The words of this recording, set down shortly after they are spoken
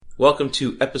Welcome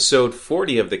to episode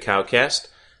 40 of the Cowcast,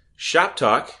 Shop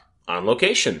Talk on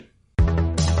Location. All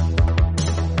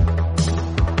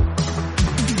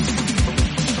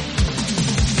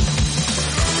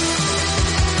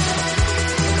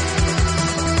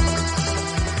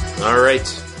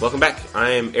right, welcome back.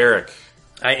 I am Eric.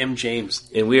 I am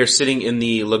James. And we are sitting in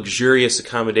the luxurious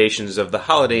accommodations of the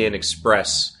Holiday Inn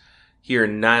Express here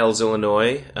in Niles,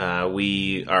 Illinois.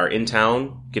 We are in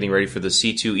town getting ready for the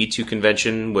C2E2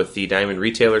 convention with the Diamond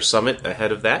Retailer Summit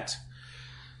ahead of that.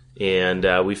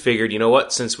 And we figured, you know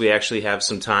what, since we actually have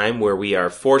some time where we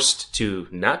are forced to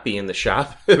not be in the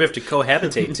shop. We have to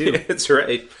cohabitate, too. That's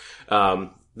right.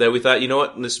 That we thought, you know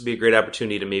what, this would be a great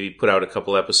opportunity to maybe put out a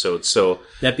couple episodes. So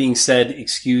that being said,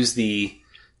 excuse the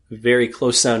very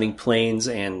close-sounding planes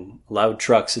and loud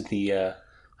trucks at the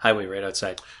highway right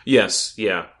outside. Yes,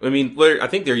 yeah. I mean, I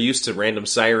think they're used to random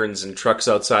sirens and trucks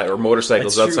outside, or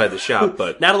motorcycles outside the shop.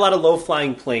 But not a lot of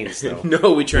low-flying planes, though.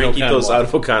 No, we try and keep those out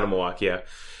of Oconomowoc, yeah.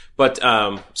 But,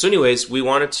 so anyways, we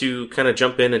wanted to kind of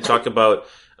jump in and talk about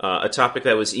a topic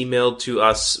that was emailed to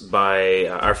us by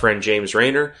our friend James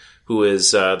Rayner, who is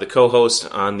the co-host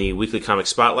on the Weekly Comic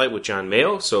Spotlight with John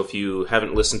Mayo. So if you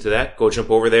haven't listened to that, go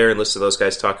jump over there and listen to those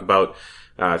guys talk about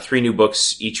 3 new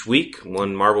books each week,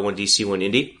 one Marvel, one DC, one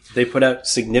Indie. They put out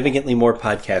significantly more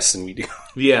podcasts than we do.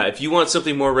 Yeah, if you want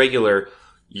something more regular,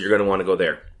 you're going to want to go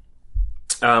there.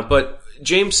 But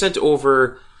James sent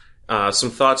over some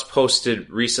thoughts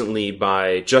posted recently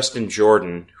by Justin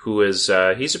Jordan, who is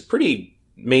he's a pretty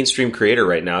mainstream creator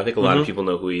right now. I think a lot of people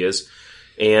know who he is.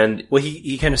 And well,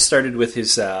 he kind of started with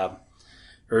his, or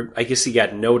I guess he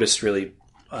got noticed really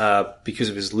because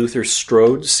of his Luther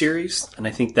Strode series, and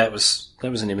I think that was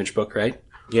an Image book, right?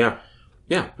 Yeah,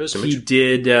 it was Image. He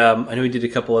did. I know he did a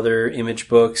couple other Image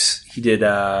books. He did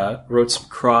wrote some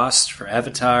Crossed for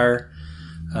Avatar,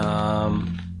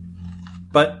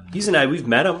 but we've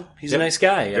met him. He's a nice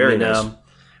guy. Very nice.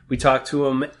 We talked to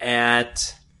him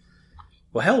at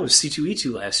it was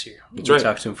C2E2 last year. That's right. We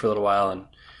talked to him for a little while and.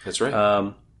 That's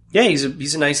right.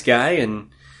 He's a nice guy,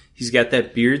 and he's got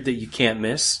that beard that you can't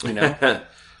miss. You know,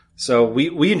 so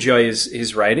we enjoy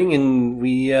his writing, and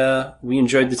we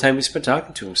enjoyed the time we spent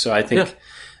talking to him. So I think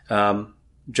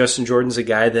Justin Jordan's a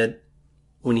guy that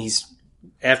when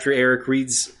after Eric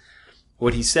reads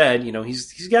what he said, you know,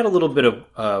 he's got a little bit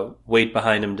of weight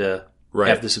behind him to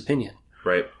have this opinion.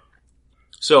 Right.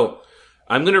 So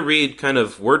I'm going to read kind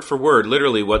of word for word,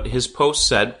 literally what his post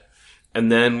said. And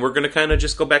then we're going to kind of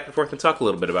just go back and forth and talk a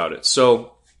little bit about it.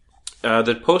 So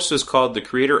the post is called The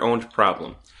Creator-Owned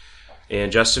Problem.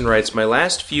 And Justin writes, my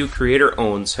last few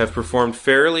creator-owns have performed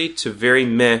fairly to very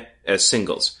meh as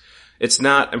singles. It's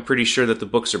not, I'm pretty sure that the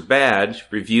books are bad.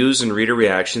 Reviews and reader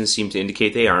reactions seem to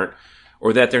indicate they aren't,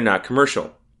 or that they're not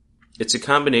commercial. It's a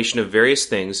combination of various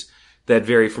things that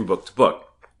vary from book to book.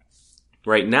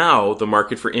 Right now, the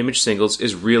market for Image singles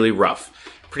is really rough,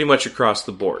 pretty much across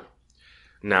the board.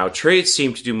 Now, trades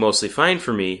seem to do mostly fine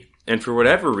for me, and for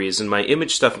whatever reason, my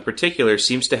Image stuff in particular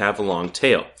seems to have a long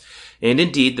tail. And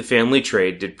indeed, the family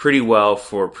trade did pretty well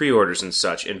for pre-orders and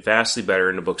such, and vastly better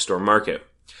in the bookstore market.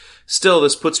 Still,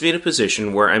 this puts me in a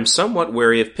position where I'm somewhat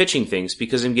wary of pitching things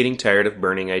because I'm getting tired of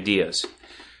burning ideas.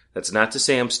 That's not to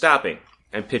say I'm stopping.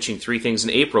 I'm pitching 3 things in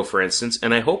April, for instance,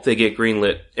 and I hope they get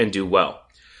greenlit and do well.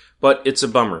 But it's a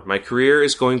bummer. My career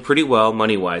is going pretty well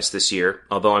money-wise this year,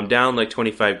 although I'm down like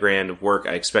 $25,000 of work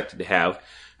I expected to have.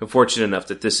 I'm fortunate enough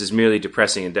that this is merely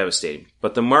depressing and devastating.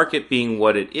 But the market being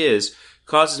what it is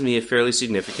causes me a fairly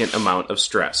significant amount of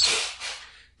stress.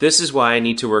 This is why I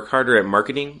need to work harder at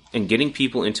marketing and getting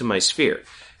people into my sphere.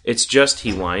 It's just,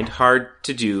 he whined, hard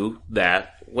to do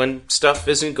that when stuff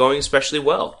isn't going especially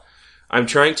well. I'm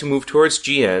trying to move towards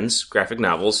GNs, graphic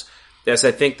novels, as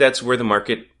I think that's where the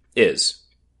market is.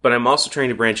 But I'm also trying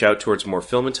to branch out towards more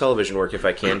film and television work if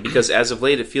I can, because as of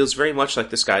late it feels very much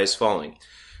like the sky is falling.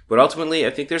 But ultimately,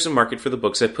 I think there's a market for the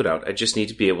books I put out. I just need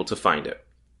to be able to find it.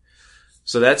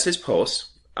 So that's his post.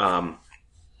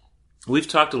 We've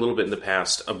talked a little bit in the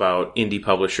past about indie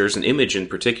publishers and Image in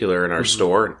particular in our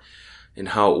store and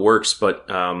how it works. But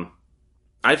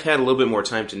I've had a little bit more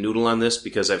time to noodle on this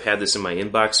because I've had this in my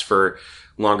inbox for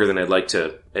longer than I'd like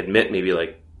to admit, maybe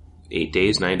like 8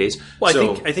 days, 9 days.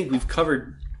 Well, I think we've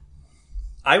covered...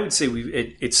 I would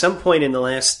say at some point in the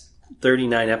last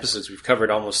 39 episodes, we've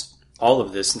covered almost all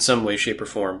of this in some way, shape, or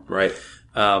form. Right.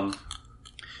 Now,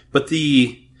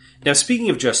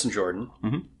 speaking of Justin Jordan,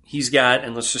 he's got,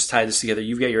 and let's just tie this together,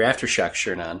 you've got your Aftershock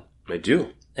shirt on. I do.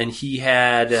 And he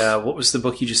had, what was the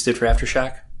book he just did for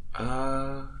Aftershock?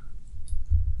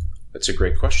 That's a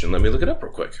great question. Let me look it up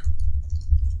real quick.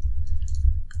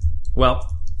 Well,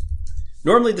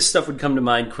 Normally this stuff would come to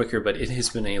mind quicker, but it has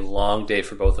been a long day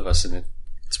for both of us, and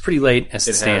it's pretty late as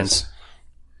it stands.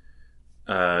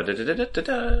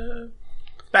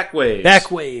 Backways.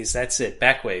 Backways, that's it.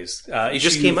 Backways. It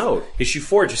just came out. Issue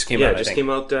 4 just came out. Yeah, it just came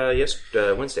out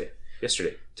Wednesday.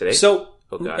 Yesterday. Today? So,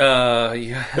 oh, God.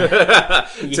 yeah.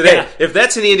 Today. Yeah. If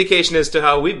that's any indication as to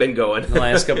how we've been going. The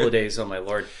last couple of days, oh my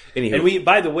lord. Anywho. And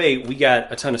by the way, we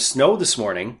got a ton of snow this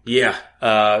morning.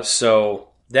 Yeah. So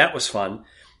that was fun.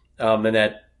 And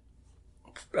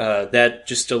that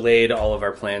just delayed all of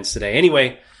our plans today.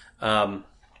 Anyway, I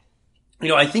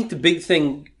think the big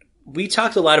thing, we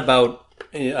talked a lot about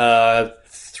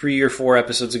 3 or 4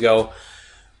 episodes ago,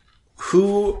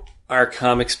 who are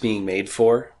comics being made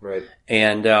for? Right.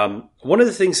 And one of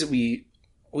the things that we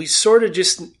sort of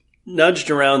just nudged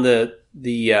around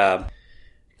the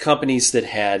companies that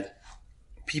had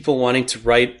people wanting to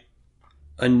write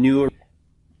a new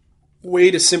way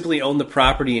to simply own the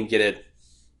property and get it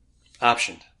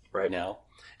optioned right now.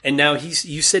 And now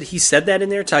you said he said that in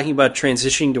there, talking about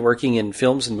transitioning to working in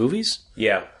films and movies?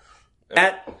 Yeah.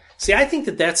 I think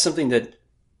that's something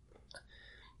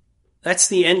that's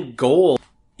the end goal.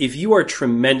 If you are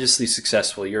tremendously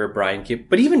successful, you're a Brian K.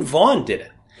 But even Vaughan did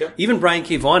it. Yep. Even Brian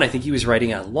K. Vaughan, I think he was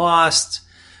writing on Lost.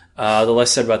 The less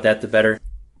said about that, the better.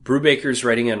 Brubaker's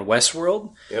writing on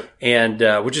Westworld, yep.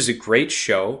 And which is a great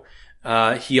show.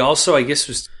 He also, I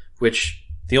guess,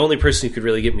 the only person who could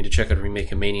really get me to check out a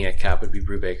remake of Maniac Cop would be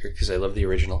Brubaker, because I love the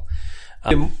original.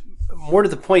 More to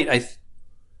the point, I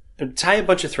tie a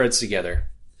bunch of threads together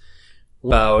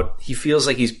about he feels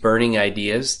like he's burning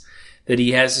ideas, that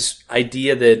he has this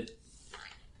idea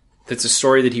that's a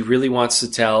story that he really wants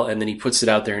to tell, and then he puts it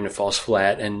out there and it falls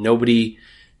flat, and nobody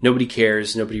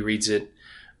cares, nobody reads it,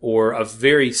 or a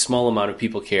very small amount of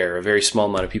people care, a very small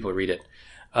amount of people read it.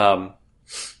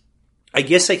 I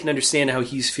guess I can understand how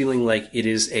he's feeling like it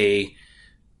is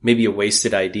maybe a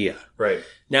wasted idea. Right.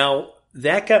 Now,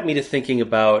 that got me to thinking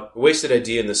about... A wasted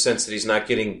idea in the sense that he's not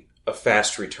getting a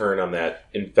fast return on that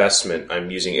investment. I'm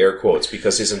using air quotes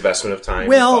because his investment of time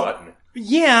and thought.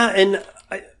 Yeah, and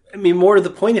I mean, more to the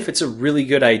point, if it's a really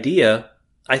good idea,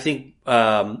 I think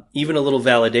even a little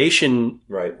validation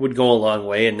would go a long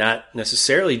way, and not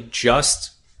necessarily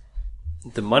just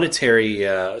the monetary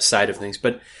side of things.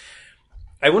 But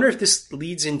I wonder if this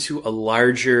leads into a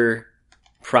larger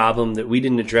problem that we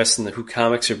didn't address in the Who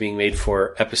Comics Are Being Made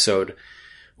For episode,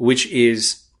 which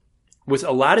is with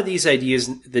a lot of these ideas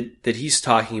that he's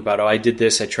talking about. Oh, I did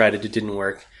this, I tried it, it didn't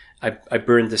work. I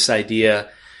burned this idea.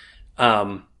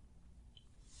 Are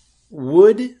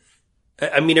we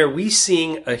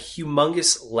seeing a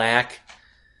humongous lack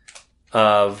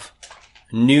of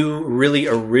new, really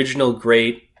original,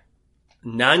 great,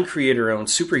 non-creator-owned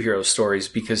superhero stories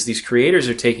because these creators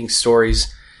are taking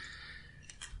stories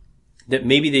that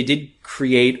maybe they did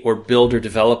create or build or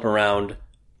develop around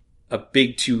a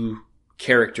big two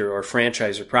character or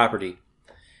franchise or property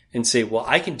and say, well,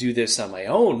 I can do this on my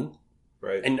own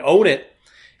and own it.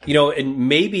 And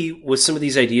maybe with some of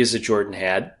these ideas that Jordan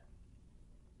had,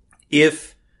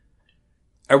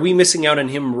 are we missing out on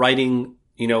him writing,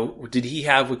 did he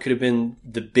have what could have been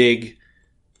the big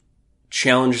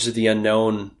Challengers of the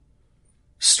Unknown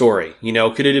story?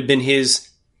 Could it have been his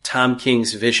Tom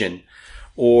King's vision?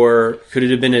 Or could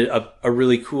it have been a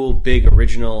really cool, big,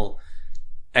 original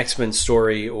X-Men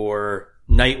story or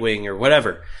Nightwing or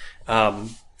whatever?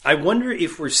 I wonder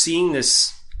if we're seeing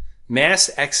this mass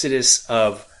exodus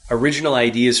of original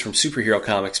ideas from superhero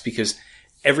comics because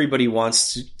everybody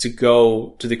wants to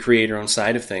go to the creator-owned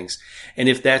side of things. And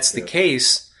if that's the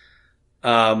case,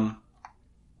 is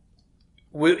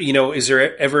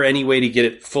there ever any way to get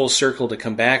it full circle to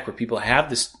come back where people have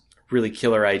this really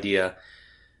killer idea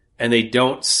and they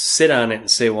don't sit on it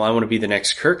and say, well, I want to be the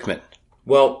next Kirkman?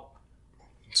 Well,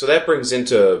 so that brings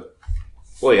into...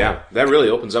 Well, yeah, that really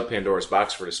opens up Pandora's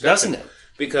box for discussion. Doesn't it?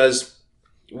 Because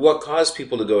what caused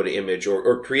people to go to Image,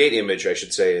 or create Image, I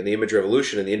should say, in the Image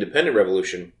Revolution and the Independent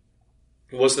Revolution,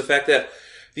 was the fact that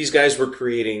these guys were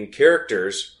creating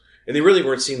characters, and they really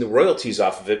weren't seeing the royalties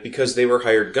off of it because they were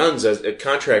hired guns as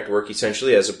contract work,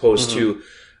 essentially, as opposed to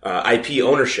IP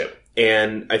ownership.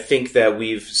 And I think that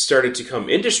we've started to come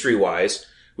industry-wise,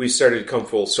 we've started to come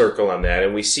full circle on that,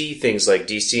 and we see things like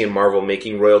DC and Marvel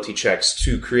making royalty checks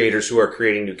to creators who are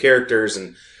creating new characters,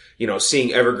 and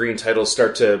seeing evergreen titles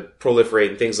start to proliferate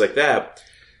and things like that.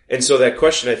 And so that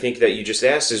question I think that you just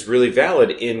asked is really valid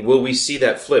in, will we see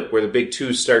that flip where the big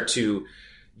two start to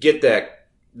get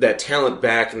that talent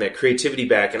back and that creativity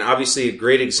back? And obviously a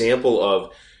great example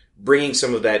of bringing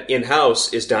some of that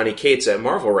in-house is Donny Cates at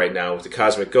Marvel right now with the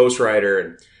Cosmic Ghost Rider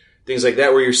and things like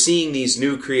that, where you're seeing these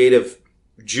new creative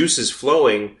juices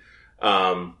flowing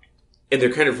And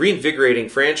they're kind of reinvigorating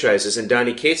franchises. And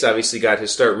Donny Cates obviously got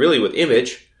his start really with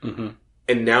Image. Mm-hmm.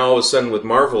 And now all of a sudden with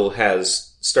Marvel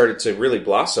has started to really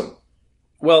blossom.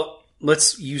 Well,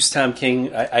 let's use Tom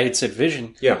King. I had said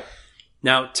Vision. Yeah.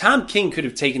 Now, Tom King could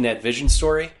have taken that Vision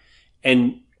story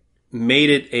and made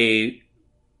it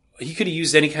he could have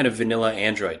used any kind of vanilla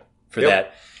android for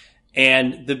that.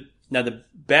 And the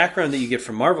background that you get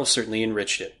from Marvel certainly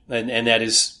enriched it. And that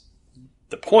is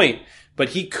the point. But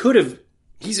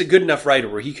he's a good enough writer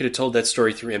where he could have told that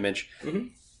story through Image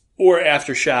or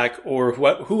Aftershock or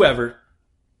whoever,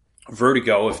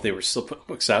 Vertigo, if they were still putting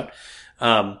books out.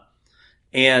 And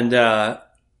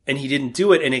he didn't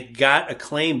do it, and it got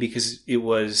acclaim because it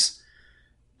was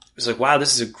like, wow,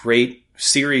 this is a great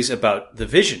series about the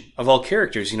Vision of all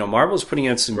characters. Marvel's putting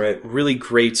out some really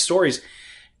great stories.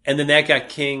 And then that got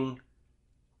King.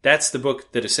 That's the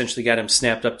book that essentially got him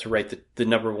snapped up to write the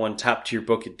number one top tier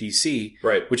book at DC,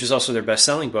 which is also their best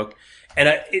selling book.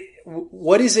 And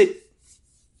what is it?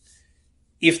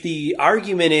 If the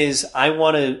argument is I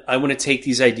want to take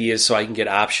these ideas so I can get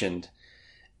optioned,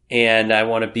 and I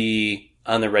want to be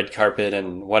on the red carpet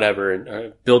and whatever,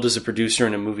 and build as a producer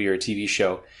in a movie or a TV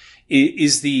show,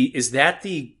 is that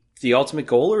the ultimate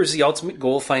goal, or is the ultimate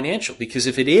goal financial? Because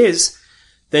if it is,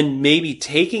 then maybe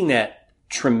taking that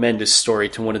tremendous story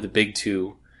to one of the big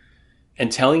two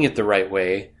and telling it the right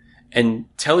way and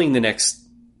telling the next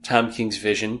Tom King's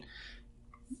Vision,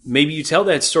 maybe you tell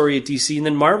that story at DC and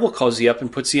then Marvel calls you up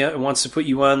and puts you and wants to put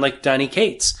you on like Donny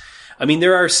Cates. I mean,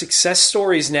 there are success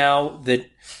stories now that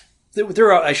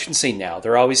there are, I shouldn't say now,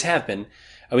 there always have been.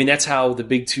 I mean, that's how the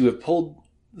big two have pulled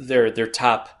their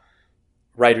top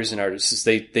writers and artists, is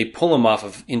they pull them off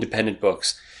of independent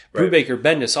books. Brubaker,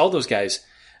 Bendis, all those guys.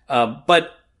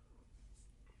 But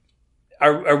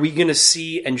are we going to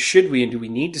see, and should we, and do we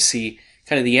need to see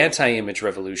kind of the anti-Image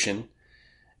revolution?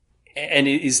 And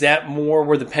is that more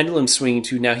where the pendulum's swinging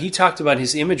to? Now, he talked about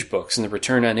his Image books and the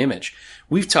return on Image.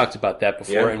 We've talked about that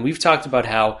before, and we've talked about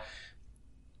how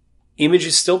Image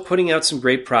is still putting out some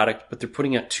great product, but they're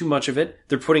putting out too much of it.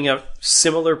 They're putting out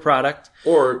similar product.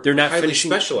 Or they're not highly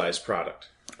finishing specialized product.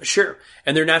 Sure.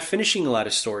 And they're not finishing a lot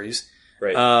of stories.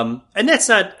 Right. And that's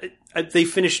not, they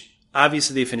finish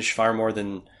far more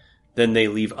than they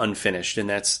leave unfinished. And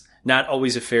that's not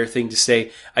always a fair thing to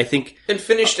say. I think. And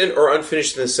finished or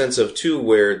unfinished in the sense of, too,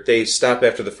 where they stop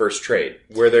after the first trade,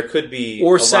 where there could be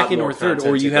or a second lot more or third,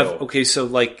 content or you to have, go. okay, so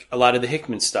like a lot of the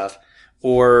Hickman stuff,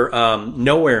 or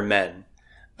Nowhere Men,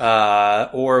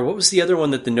 or what was the other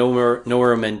one that the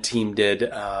Nowhere Men team did?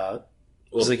 It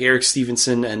was like Eric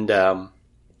Stevenson and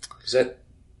is that?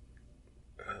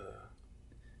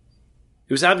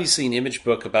 It was obviously an Image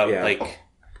book about like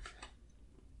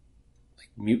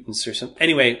mutants or something.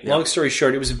 Anyway, long story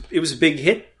short, it was a big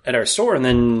hit at our store, and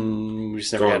then we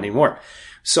just never got any more.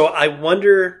 So I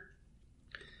wonder.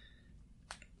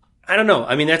 I don't know.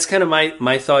 I mean, that's kind of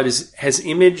my thought is,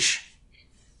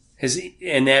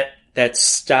 and that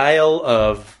style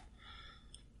of,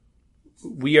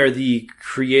 we are the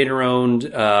creator-owned,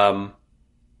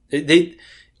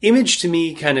 Image to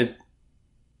me kind of,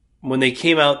 when they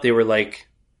came out, they were like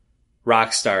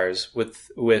rock stars with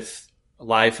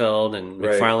Liefeld and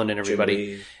McFarlane and everybody.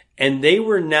 Jimmy. And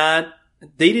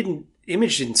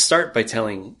Image didn't start by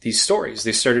telling these stories.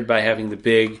 They started by having the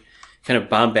big kind of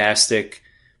bombastic,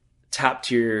 top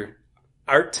tier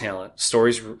art talent.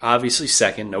 Stories were obviously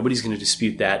second. Nobody's going to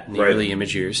dispute that in the early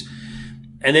Image years.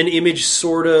 And then Image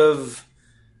sort of,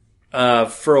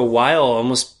 for a while,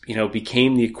 almost,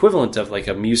 became the equivalent of like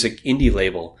a music indie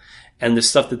label. And the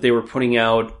stuff that they were putting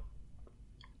out,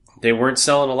 they weren't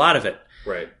selling a lot of it.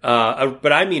 Right.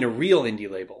 But I mean a real indie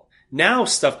label. Now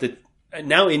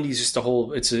indie's just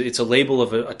it's a label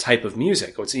of a type of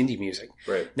music. Oh, it's indie music.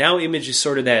 Right. Now Image is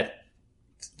sort of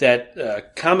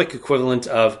that comic equivalent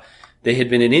of, they had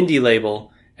been an indie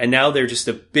label, and now they're just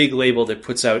a big label that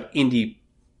puts out indie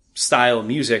style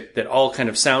music that all kind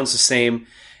of sounds the same,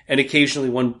 and occasionally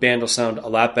one band will sound a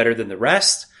lot better than the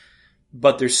rest,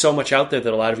 but there's so much out there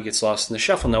that a lot of it gets lost in the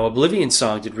shuffle. Now, Oblivion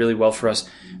Song did really well for us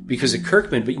because of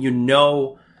Kirkman, but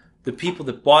the people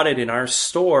that bought it in our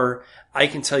store, I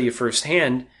can tell you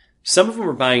firsthand, some of them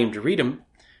were buying them to read them,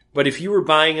 but if you were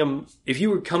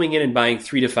coming in and buying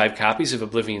 3 to 5 copies of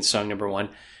Oblivion Song #1,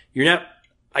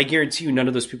 I guarantee you none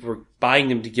of those people were buying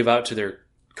them to give out to their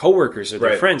coworkers or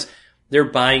their friends. They're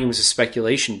buying them as a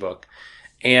speculation book.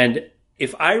 And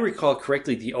if I recall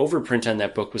correctly, the overprint on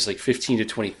that book was like 15 to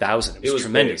 20,000. It was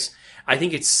tremendous. Big. I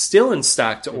think it's still in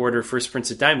stock to order First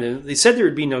Prints of Diamond. They said there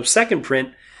would be no second print,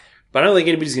 but I don't think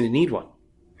anybody's going to need one.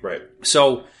 Right.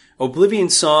 So Oblivion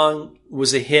Song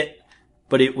was a hit,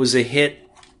 but it was a hit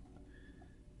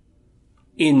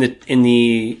in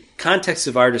the context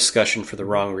of our discussion for the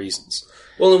wrong reasons.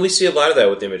 Well, and we see a lot of that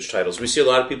with Image titles. We see a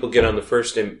lot of people get on the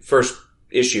first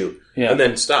issue and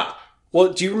then stop.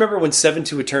 Well, do you remember when Seven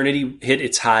to Eternity hit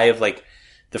its high of like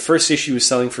the first issue was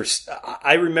selling for?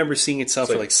 I remember seeing it sell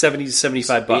for like $70 to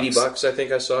 $75, $80. I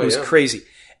think I saw. It was crazy,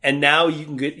 and now you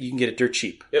can get it dirt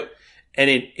cheap. Yep. And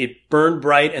it burned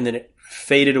bright, and then it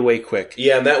faded away quick.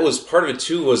 Yeah, and that was part of it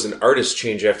too. Was an artist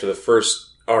change after the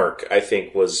first arc. I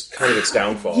think was kind of its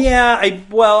downfall. Yeah,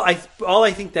 all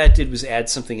I think that did was add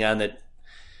something on that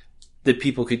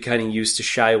people could kind of use to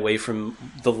shy away from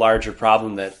the larger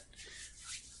problem that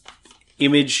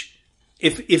Image.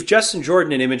 If Justin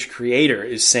Jordan, an Image creator,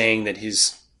 is saying that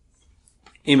his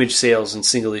Image sales and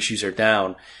single issues are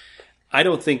down, I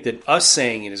don't think that us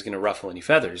saying it is going to ruffle any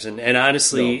feathers. And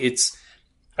honestly, No.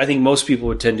 I think most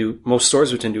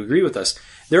stores would tend to agree with us.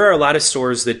 There are a lot of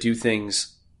stores that do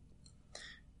things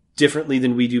differently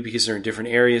than we do because they're in different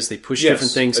areas. They push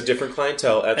different things. A different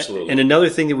clientele, absolutely. And another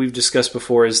thing that we've discussed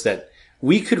before is that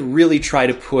we could really try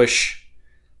to push,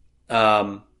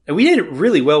 and we did it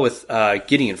really well with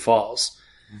Gideon Falls.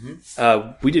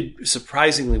 Mm-hmm. We did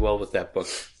surprisingly well with that book.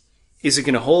 Is it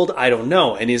going to hold? I don't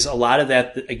know. And is a lot of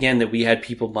that, again, that we had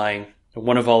people buying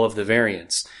one of all of the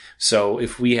variants. So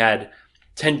if we had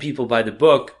 10 people buy the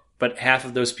book, but half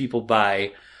of those people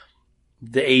buy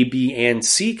the A, B, and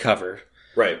C cover,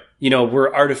 right?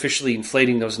 We're artificially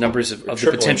inflating those numbers of the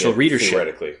potential readership.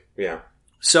 Theoretically, yeah.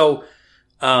 So,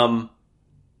 I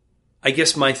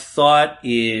guess my thought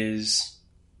is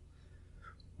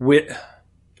with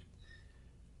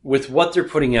what they're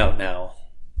putting out now,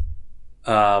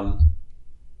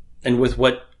 and with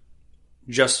what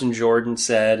Justin Jordan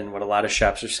said and what a lot of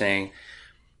shops are saying,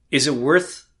 is it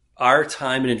worth our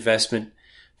time and investment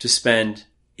to spend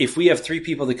if we have 3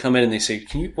 people that come in and they say,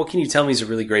 what can you tell me is a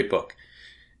really great book?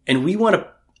 And we want to,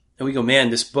 and we go, man,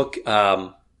 this book,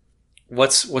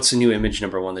 what's the new Image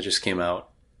 #1 that just came out?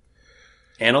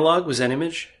 Analog? Was that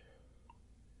Image?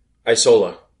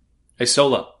 Isola.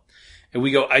 And we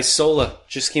go, Isola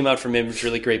just came out from Image,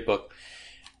 really great book.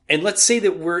 And let's say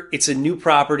that it's a new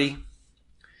property,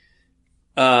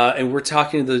 and we're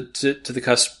talking to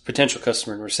the potential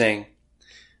customer, and we're saying,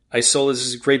 Isola, this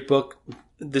is a great book.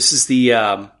 This is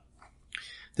the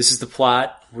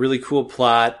plot, really cool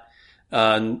plot.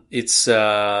 It's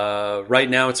right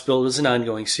now it's billed as an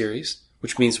ongoing series,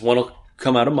 which means one will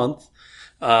come out a month.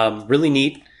 Really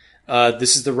neat.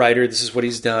 This is the writer. This is what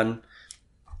he's done.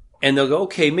 And they'll go,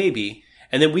 okay, maybe.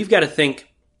 And then we've got to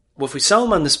think, well, if we sell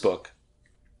them on this book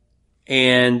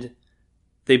and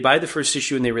they buy the first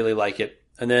issue and they really like it,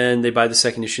 and then they buy the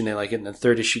second issue and they like it, and the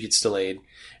third issue gets delayed,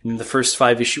 and then the first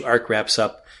 5-issue arc wraps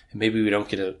up, and maybe we don't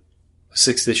get a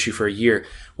 6th issue for a year,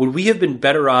 would we have been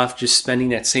better off just spending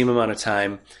that same amount of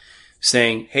time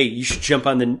saying, hey, you should jump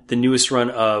on the newest run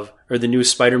of, or the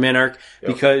newest Spider-Man arc,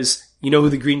 because you know who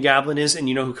the Green Goblin is and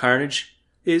you know who Carnage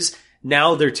is?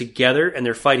 Now they're together and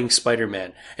they're fighting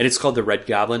Spider-Man, and it's called the Red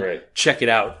Goblin. Right. Check it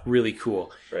out. Really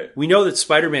cool. Right. We know that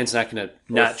Spider-Man's not going to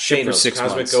not ship for 6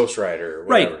 months. Cosmic Ghost Rider. Or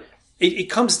whatever. Right.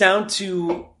 It comes down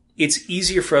to it's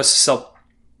easier for us to sell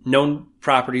known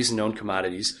properties and known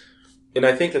commodities. And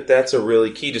I think that that's a really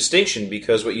key distinction,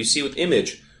 because what you see with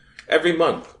Image, every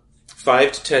month,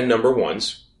 5 to 10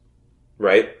 #1s,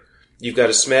 right? You've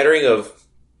got a smattering of,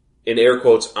 in air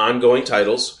quotes, ongoing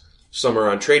titles. Some are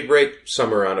on trade break,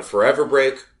 some are on a forever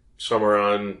break, some are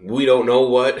on we don't know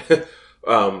what.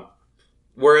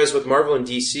 Whereas with Marvel and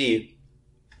DC,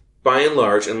 by and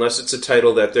large, unless it's a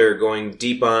title that they're going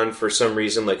deep on for some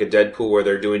reason, like a Deadpool where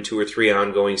they're doing 2 or 3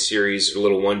 ongoing series, or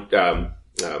little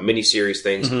mini-series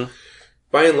things,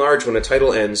 by and large, when a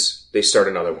title ends, they start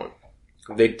another one.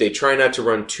 They try not to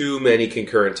run too many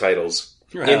concurrent titles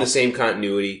in the same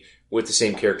continuity with the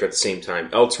same character at the same time.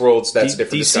 Elseworlds, that's a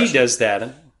different discussion. DC does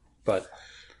that, but...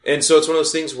 And so it's one of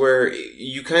those things where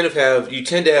you tend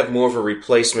to have more of a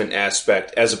replacement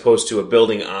aspect as opposed to a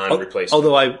building on replacement.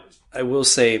 Although I will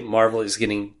say Marvel is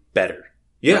getting better.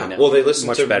 Yeah, right, well, they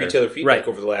listened to better. retailer feedback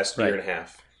over the last year and a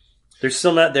half. They're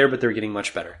still not there, but they're getting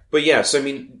much better. But yes, I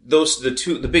mean,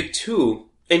 the big two,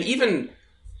 and even,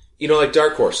 like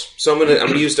Dark Horse. So I'm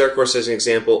gonna use Dark Horse as an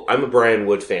example. I'm a Brian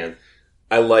Wood fan.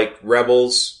 I like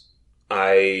Rebels.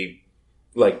 I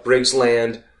like Briggs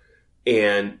Land,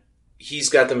 and he's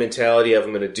got the mentality of I'm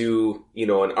going to do,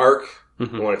 an arc.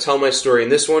 I want to tell my story in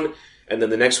this one, and then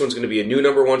the next one's going to be a new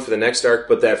 #1 for the next arc.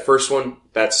 But that first one,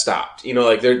 that stopped.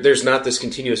 There's not this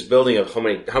continuous building of how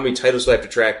many titles do I have to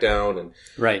track down, and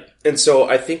right. And so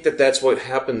I think that that's what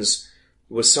happens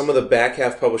with some of the back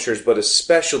half publishers, but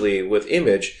especially with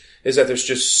Image, is that there's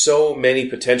just so many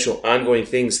potential ongoing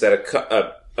things that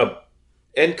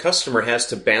end customer has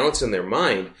to balance in their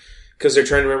mind because they're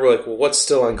trying to remember, like, well, what's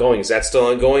still ongoing? Is that still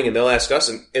ongoing? And they'll ask us.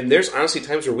 And there's honestly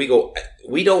times where we go,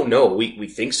 we don't know. We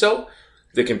think so.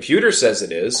 The computer says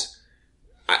it is.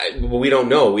 We don't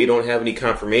know. We don't have any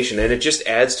confirmation. And it just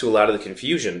adds to a lot of the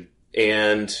confusion.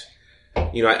 And,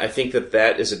 I think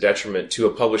that is a detriment to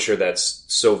a publisher that's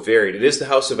so varied. It is the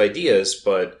house of ideas,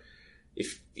 but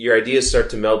if your ideas start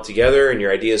to meld together and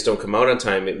your ideas don't come out on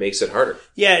time, it makes it harder.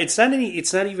 Yeah, it's not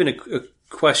even a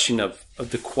question of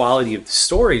the quality of the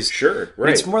stories. Sure,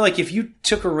 right. It's more like if you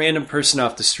took a random person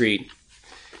off the street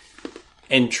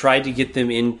and tried to get them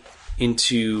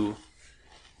into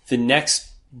the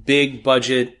next big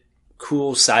budget,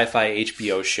 cool sci-fi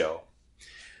HBO show,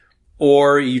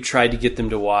 or you tried to get them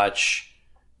to watch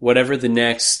whatever the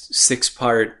next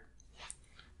 6-part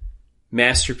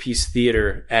masterpiece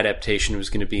theater adaptation was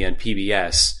going to be on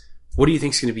PBS, what do you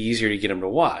think is going to be easier to get them to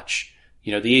watch?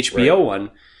 The HBO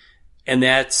one. And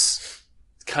that's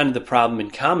kind of the problem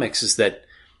in comics, is that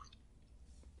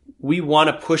we want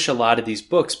to push a lot of these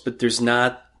books, but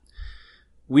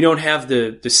we don't have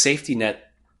the safety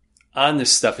net on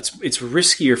this stuff. It's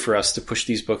riskier for us to push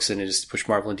these books than it is to push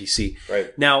Marvel and DC.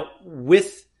 Right. Now,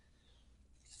 with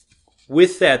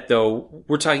that though,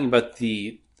 we're talking about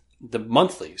the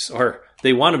monthlies, or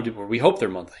they want them to, or we hope they're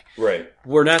monthly. Right.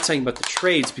 We're not talking about the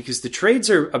trades, because the trades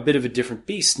are a bit of a different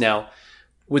beast. Now,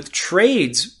 with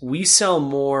trades, we sell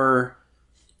more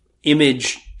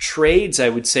Image trades, I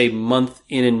would say, month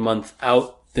in and month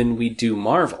out than we do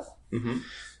Marvel. Mm-hmm.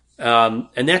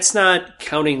 And that's not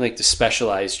counting like the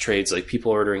specialized trades, like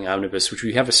people ordering Omnibus, which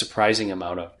we have a surprising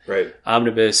amount of. Right.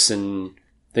 Omnibus and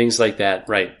things like that.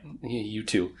 Right. You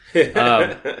too.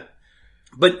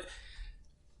 But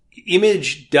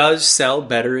Image does sell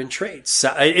better in trades.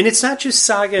 And it's not just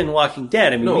Saga and Walking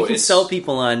Dead. I mean, we can sell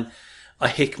people on a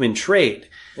Hickman trade.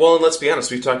 Well, and let's be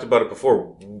honest, we've talked about it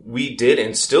before. We did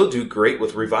and still do great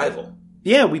with Revival.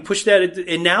 Yeah, we pushed that,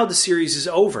 and now the series is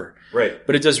over. Right.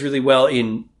 But it does really well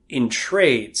in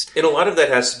trades. And a lot of that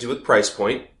has to do with price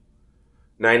point.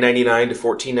 $9.99 to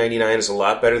 $14.99 is a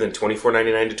lot better than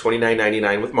 $24.99 to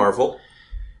 $29.99 with Marvel.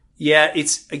 Yeah,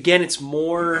 it's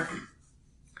more...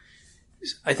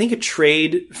 I think a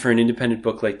trade for an independent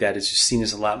book like that is just seen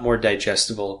as a lot more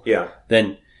digestible. Yeah.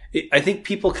 Than... I think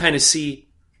people kind of see...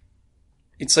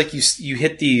 It's like you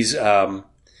hit these kind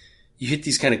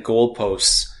of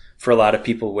goalposts for a lot of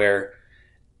people, where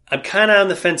I'm kind of on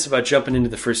the fence about jumping into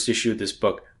the first issue of this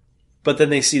book, but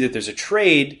then they see that there's a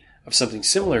trade of something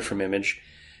similar from Image,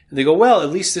 and they go, well,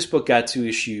 at least this book got to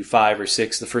issue 5 or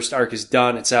 6. The first arc is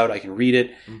done. It's out. I can read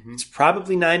it. Mm-hmm. It's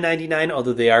probably $9.99,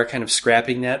 although they are kind of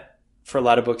scrapping that for a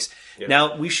lot of books. Yeah.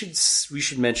 Now, we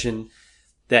should mention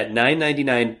that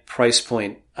 $9.99 price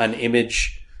point on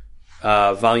Image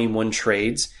Volume 1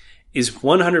 trades is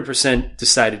 100%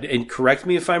 decided, and correct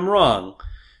me if I'm wrong,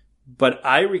 but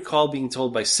I recall being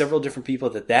told by several different people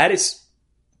that is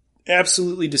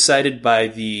absolutely decided by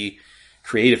the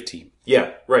creative team.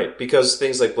 Yeah, right. Because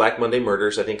things like Black Monday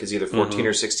Murders, I think, is either $14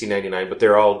 or $16.99, but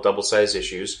they're all double-sized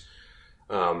issues.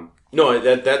 No,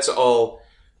 that's all.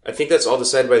 I think that's all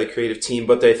decided by the creative team.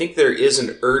 But I think there is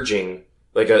an urging,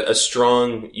 like a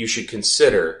strong, you should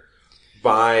consider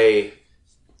by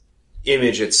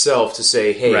Image itself to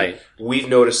say, hey, right, we've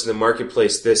noticed in the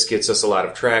marketplace this gets us a lot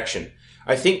of traction.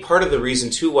 I think part of the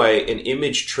reason, too, why an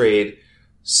Image trade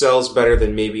sells better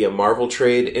than maybe a Marvel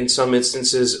trade in some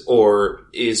instances, or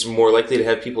is more likely to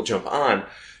have people jump on,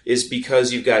 is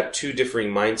because you've got two differing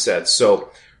mindsets. So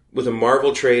with a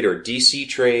Marvel trade or DC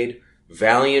trade,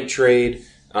 Valiant trade,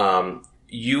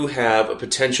 you have a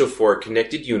potential for a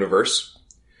connected universe.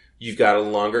 You've got a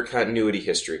longer continuity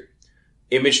history.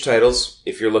 Image titles,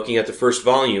 if you're looking at the first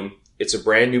volume, it's a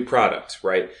brand new product,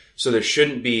 right? So there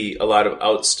shouldn't be a lot of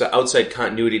outside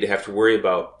continuity to have to worry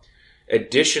about.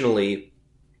 Additionally,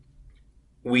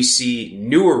 we see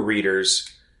newer readers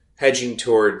hedging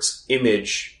towards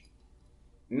Image,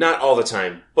 not all the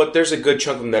time, but there's a good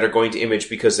chunk of them that are going to Image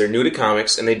because they're new to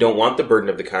comics and they don't want the burden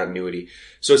of the continuity.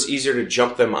 So it's easier to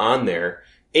jump them on there,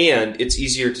 and it's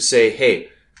easier to say, hey,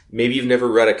 maybe you've never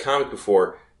read a comic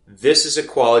before. This is a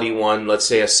quality one, let's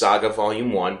say a Saga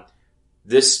Volume 1.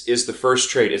 This is the first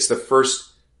trade. It's the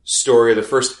first story or the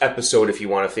first episode, if you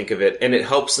want to think of it. And it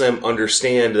helps them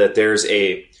understand that there's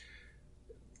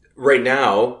right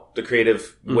now, the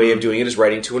creative way of doing it is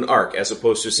writing to an arc as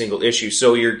opposed to a single issue.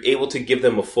 So you're able to give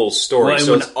them a full story. Well,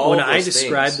 so it's all when those I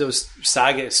describe things. those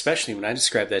Saga, especially when I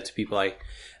describe that to people,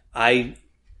 I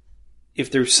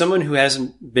if there's someone who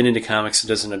hasn't been into comics and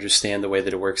doesn't understand the way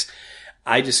that it works,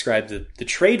 I describe the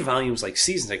trade volumes like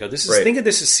seasons. I go, think of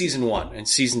this as season 1 and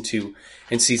season 2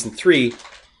 and season 3.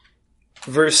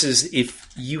 versus if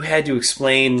you had to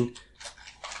explain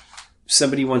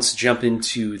somebody wants to jump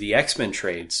into the X-Men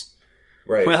trades.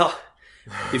 Right. Well,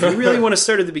 if you really want to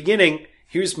start at the beginning,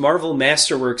 here's Marvel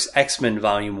Masterworks X-Men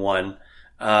Volume 1.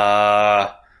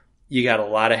 You got a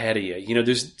lot ahead of you. You know,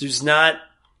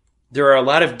 there are a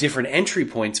lot of different entry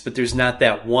points, but there's not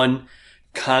that one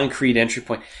concrete entry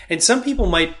point. And some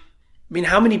people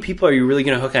how many people are you really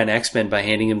going to hook on X-Men by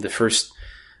handing them the first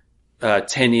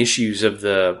 10 issues of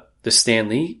the Stan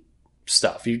Lee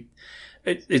stuff?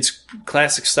 It's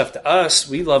classic stuff to us.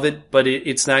 We love it, but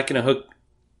it's not going to hook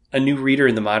a new reader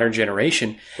in the modern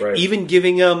generation. Right.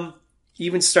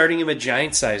 Even starting him at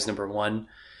Giant Size #1,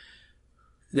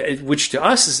 which to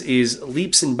us is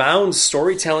leaps and bounds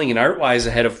storytelling and art-wise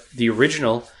ahead of the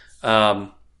original.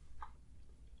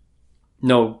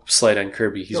 No slight on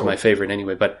Kirby. He's my favorite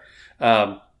anyway, but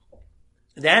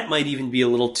that might even be a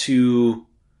little too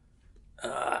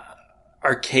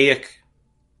archaic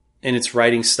in its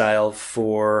writing style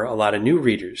for a lot of new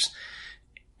readers.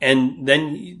 And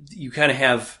then you kind of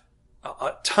have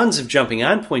tons of jumping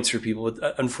on points for people.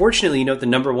 Unfortunately, you know what the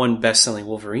 #1 best-selling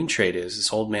Wolverine trade is?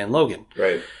 It's Old Man Logan.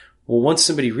 Right. Well, once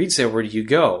somebody reads that, where do you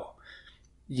go?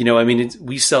 You know, I mean,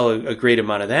 we sell a great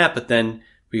amount of that, but then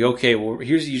we go, okay, well,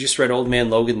 you just read Old Man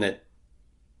Logan that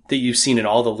you've seen in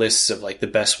all the lists of like the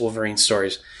best Wolverine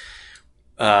stories.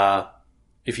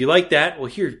 If you like that, well,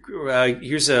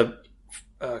 here's a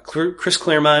Chris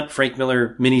Claremont, Frank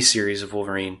Miller miniseries of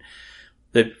Wolverine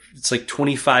that it's like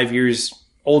 25 years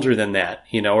older than that,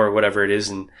 you know, or whatever it is,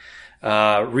 and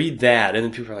read that, and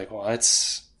then people are like, well,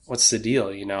 what's the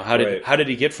deal, you know? How did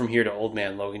he get from here to Old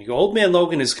Man Logan? You go, Old Man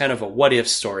Logan is kind of a what if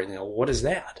story, and they go, what is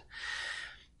that?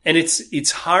 And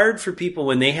it's hard for people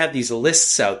when they have these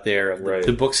lists out there of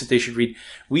the books that they should read.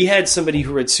 We had somebody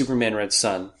who read Superman Red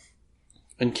Son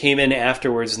and came in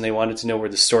afterwards, and they wanted to know where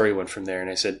the story went from there, and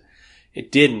I said,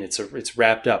 it didn't. It's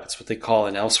wrapped up. It's what they call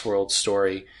an Elseworld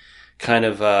story, kind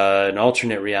of an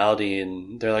alternate reality.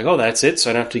 And they're like, oh, that's it? So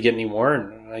I don't have to get any more?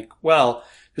 And I'm like, well,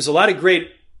 there's a lot of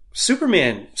great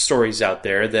Superman stories out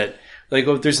there that, like,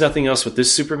 oh, there's nothing else with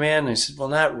this Superman? And I said, well,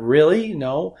 not really,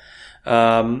 no.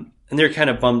 And they're kind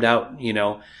of bummed out, you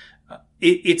know.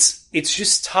 It's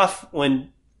just tough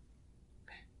when...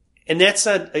 And that's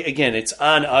not, again, it's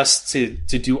on us to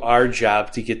do our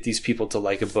job to get these people to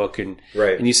like a book. And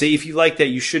you say, if you like that,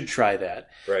 you should try that.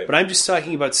 Right. But I'm just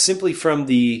talking about simply from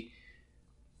the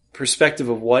perspective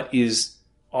of what is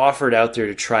offered out there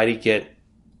to try to get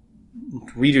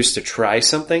readers to try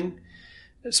something,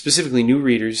 specifically new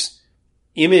readers.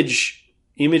 Image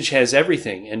has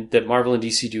everything, and that Marvel and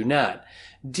DC do not.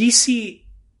 DC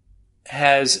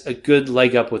has a good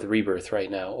leg up with Rebirth right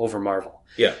now over Marvel.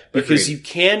 Yeah, because agreed. you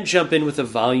can jump in with a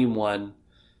volume 1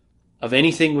 of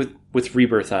anything with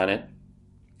Rebirth on it,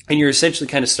 and you're essentially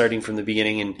kind of starting from the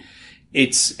beginning, and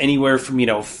it's anywhere from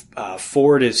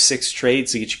 4 to 6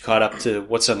 trades to get you caught up to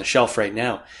what's on the shelf right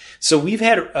now. So we've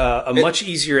had a much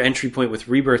easier entry point with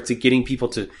Rebirth to getting people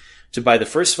to buy the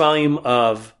first volume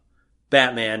of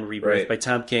Batman Rebirth by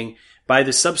Tom King, buy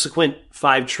the subsequent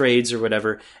 5 trades or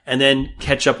whatever, and then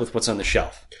catch up with what's on the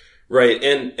shelf. Right,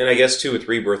 and I guess, too, with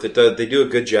Rebirth, they do a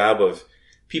good job of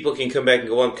people can come back and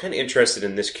go, well, I'm kind of interested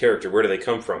in this character. Where do they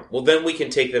come from? Well, then we can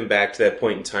take them back to that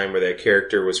point in time where that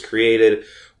character was created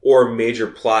or a major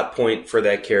plot point for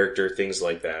that character, things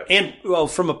like that. And, well,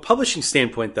 from a publishing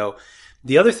standpoint, though,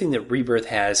 the other thing that Rebirth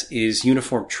has is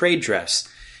uniform trade dress.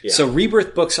 Yeah. So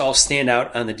Rebirth books all stand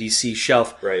out on the DC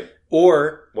shelf. Right.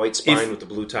 Or... white spine with the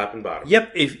blue top and bottom.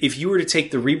 Yep. If you were to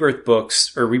take the Rebirth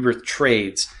books or Rebirth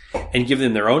trades and give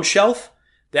them their own shelf,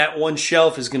 that one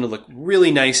shelf is going to look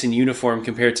really nice and uniform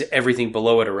compared to everything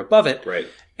below it or above it. Right.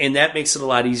 And that makes it a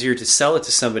lot easier to sell it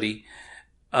to somebody.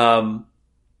 Comics,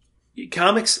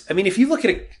 I mean, if you look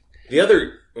at it... The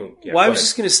other... I was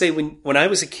just going to say, when I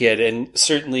was a kid, and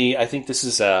certainly I think this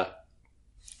is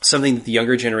something that the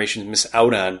younger generations miss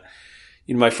out on,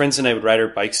 my friends and I would ride our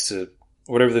bikes to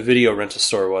whatever the video rental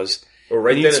store was. Well,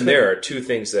 right then and there are two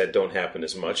things that don't happen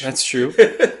as much. That's true.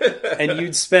 And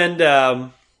you'd spend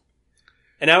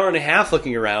an hour and a half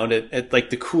looking around at like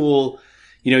the cool,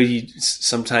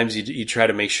 sometimes you try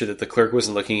to make sure that the clerk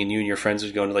wasn't looking, and you and your friends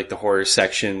would go into like the horror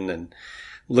section and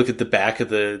look at the back of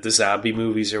the zombie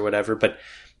movies or whatever. But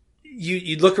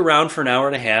you'd look around for an hour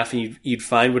and a half, and you'd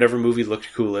find whatever movie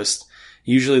looked coolest,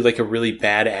 usually like a really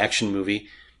bad action movie.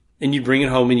 And you'd bring it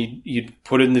home and you'd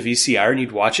put it in the VCR and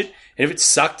you'd watch it. And if it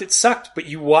sucked, but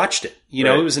you watched it.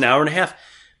 It was an hour and a half.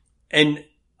 And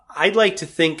I'd like to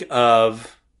think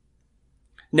of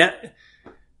now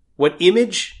what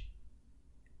Image,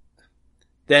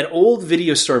 that old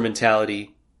video store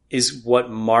mentality is what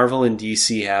Marvel and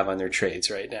DC have on their trades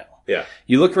right now. Yeah.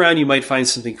 You look around, you might find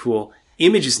something cool.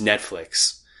 Image is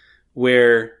Netflix,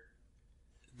 where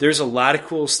there's a lot of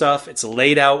cool stuff. It's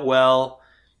laid out well.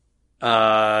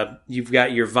 You've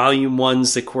got your volume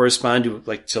ones that correspond to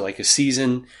like a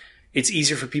season. It's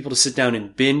easier for people to sit down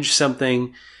and binge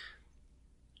something.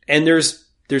 And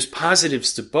there's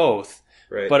positives to both.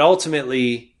 Right. But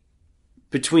ultimately,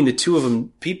 between the two of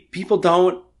them, people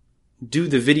don't do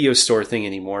the video store thing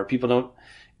anymore. People don't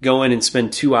go in and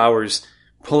spend 2 hours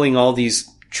pulling all these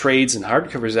trades and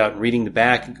hardcovers out and reading the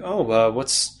back. And what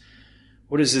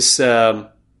is this?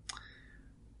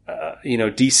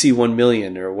 DC 1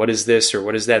 million, or what is this, or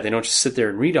what is that? They don't just sit there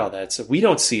and read all that. So we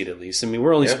don't see it, at least. I mean,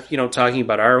 we're only talking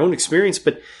about our own experience,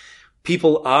 but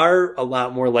people are a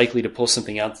lot more likely to pull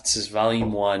something out that says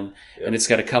Volume 1, and it's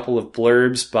got a couple of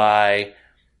blurbs by.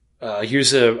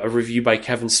 Here's a review by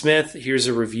Kevin Smith. Here's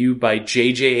a review by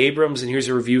J.J. Abrams, and here's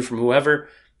a review from whoever.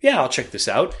 Yeah, I'll check this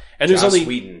out. And there's Joss only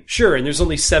Whedon. Sure, and there's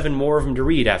only 7 more of them to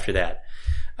read after that.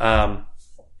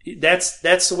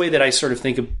 That's the way that I sort of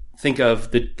think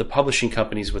of the publishing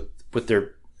companies with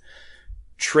their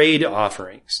trade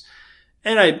offerings.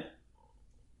 And I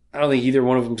don't think either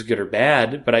one of them is good or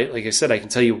bad, but like I said, I can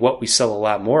tell you what we sell a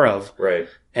lot more of. Right.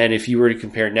 And if you were to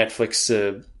compare Netflix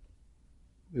to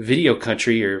Video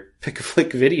Country or Pick a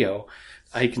Flick Video,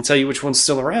 I can tell you which one's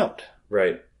still around.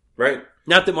 Right.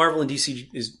 Not that Marvel and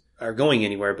DC are going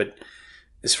anywhere, but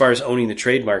as far as owning the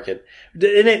trade market, and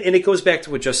it goes back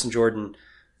to what Justin Jordan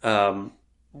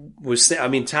was saying. I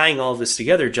mean, tying all of this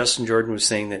together, Justin Jordan was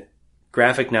saying that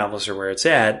graphic novels are where it's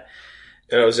at.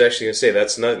 And I was actually going to say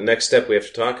that's not the next step we have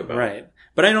to talk about. Right.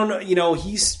 But I don't know.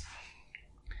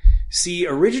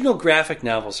 Original graphic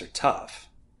novels are tough.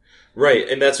 Right,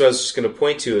 and that's what I was just going to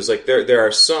point to, is like there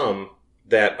are some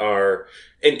that are,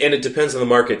 and it depends on the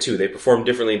market too. They perform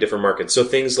differently in different markets. So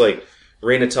things like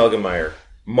Raina Telgemeier,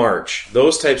 March,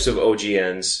 those types of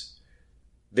OGNs,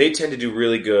 they tend to do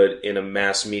really good in a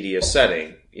mass media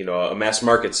setting, a mass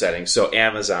market setting. So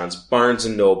Amazon's, Barnes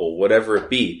and Noble, whatever it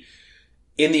be.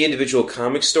 In the individual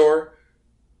comic store,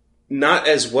 not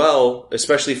as well,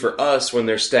 especially for us when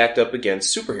they're stacked up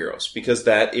against superheroes, because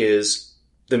that is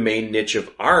the main niche of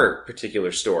our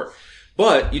particular store.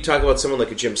 But you talk about someone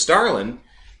like a Jim Starlin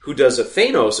who does a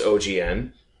Thanos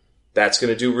OGN, that's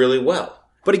going to do really well.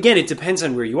 But again, it depends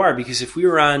on where you are, because if we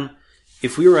were on a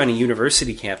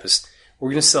university campus,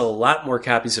 we're going to sell a lot more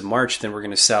copies of March than we're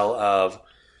going to sell of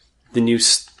the new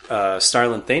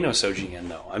Starlin Thanos OGN,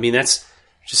 though. I mean, that's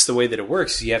just the way that it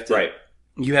works. You have to, right.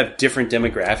 You have different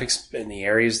demographics in the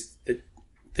areas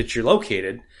that you're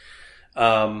located.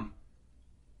 But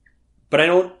I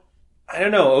don't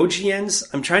know. OGNs,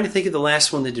 I'm trying to think of the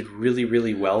last one that did really,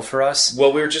 really well for us.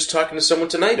 Well, we were just talking to someone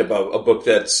tonight about a book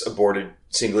that's aborted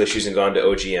single issues and gone to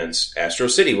OGNs. Astro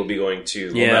City will be going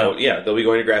to... they'll be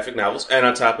going to graphic novels. And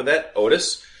on top of that,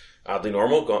 Otis, Oddly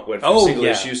Normal, went from single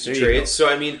issues to trades. So,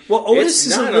 I mean... Well, Otis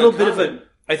is a little bit of a...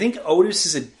 I think Otis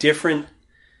is a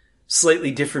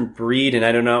slightly different breed, and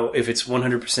I don't know if it's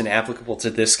 100% applicable to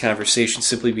this conversation,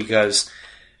 simply because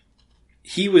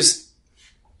it was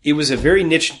a very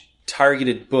niche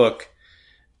targeted book,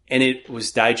 and it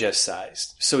was digest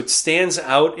sized. So it stands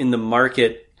out in the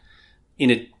market in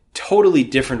a totally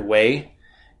different way.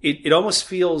 It almost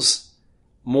feels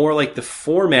more like the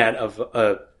format of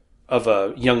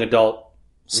a young adult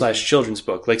 / children's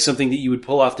book, like something that you would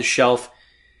pull off the shelf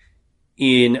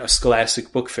in a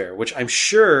Scholastic book fair, which I'm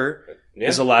sure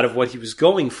is a lot of what he was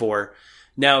going for.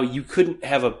 Now, you couldn't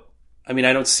have I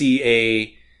don't see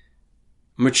a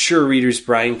mature readers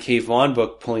Brian K. Vaughan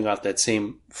book pulling off that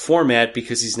same format,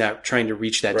 because he's not trying to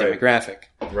reach that demographic.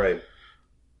 Right.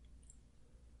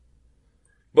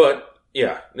 But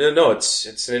yeah, no,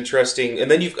 it's an interesting.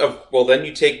 And then then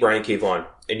you take Brian K. Vaughan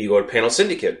and you go to Panel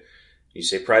Syndicate. You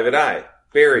say Private Eye,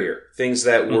 Barrier, things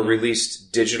that were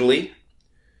released digitally.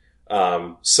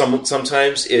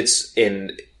 Sometimes it's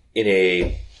in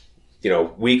a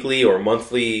weekly or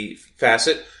monthly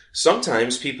facet.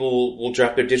 Sometimes people will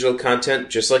drop their digital content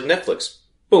just like Netflix.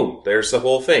 Boom, there's the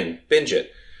whole thing. Binge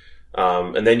it.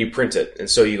 And then you print it. And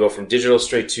so you go from digital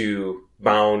straight to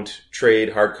bound,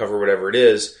 trade, hardcover, whatever it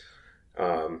is.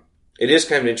 It is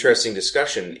kind of an interesting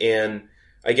discussion. And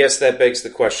I guess that begs the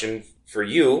question for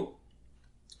you,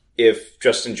 if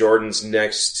Justin Jordan's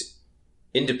next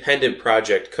independent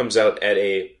project comes out at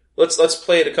let's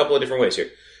play it a couple of different ways here.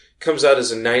 Comes out as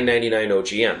a $9.99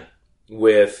 OGN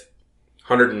with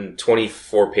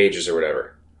 124 pages or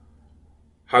whatever.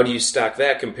 How do you stock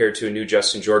that compared to a new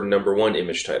Justin Jordan #1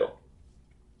 Image title?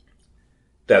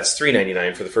 That's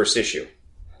 $3.99 for the first issue.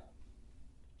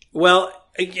 Well,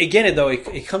 again, though,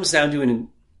 it comes down to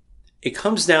it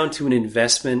comes down to an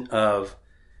investment of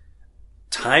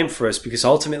time for us, because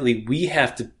ultimately we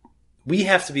have to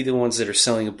be the ones that are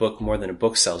selling a book more than a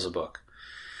book sells a book.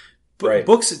 Right.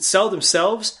 Books that sell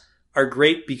themselves are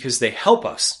great because they help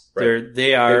us. Right.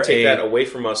 They take that away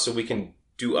from us so we can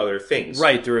do other things.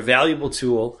 Right. They're a valuable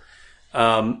tool.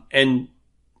 And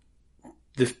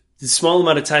the small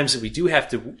amount of times that we do have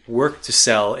to work to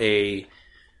sell a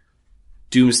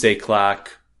Doomsday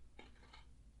Clock,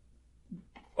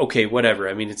 okay, whatever.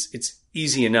 I mean, it's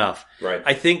easy enough. Right.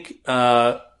 I think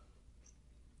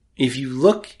if you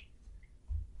look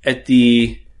at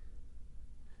the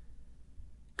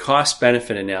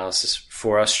cost-benefit analysis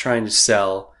for us trying to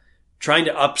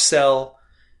upsell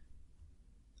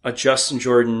a Justin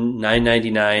Jordan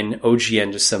 $9.99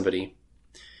 OGN to somebody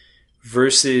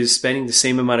versus spending the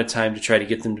same amount of time to try to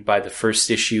get them to buy the first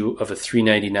issue of a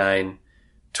 $3.99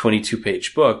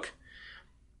 22-page book,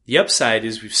 the upside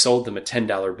is we've sold them a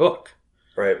 $10 book.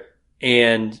 Right.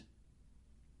 And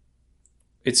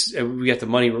we got the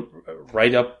money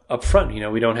right up front.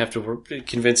 We don't have to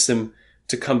convince them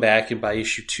to come back and buy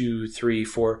issue 2, 3,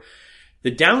 4.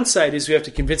 The downside is we have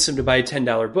to convince them to buy a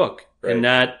 $10 book and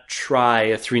not try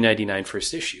a $3.99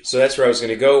 first issue. So that's where I was going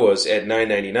to go, was at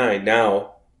 $9.99.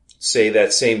 Now, say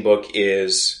that same book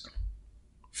is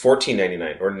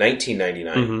 $14.99 or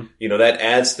 $19.99. Mm-hmm. That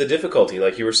adds the difficulty,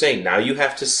 like you were saying. Now you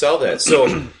have to sell that.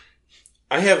 So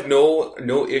I have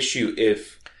no issue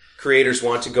if creators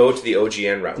want to go to the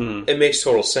OGN route. Mm-hmm. It makes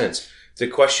total sense. The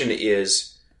question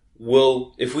is,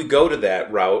 if we go to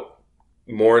that route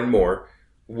more and more,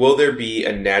 will there be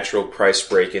a natural price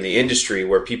break in the industry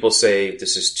where people say,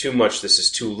 this is too much, this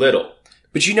is too little?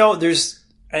 But there's,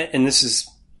 and this is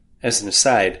as an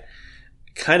aside,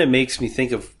 kind of makes me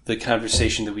think of the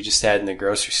conversation that we just had in the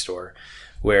grocery store,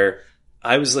 where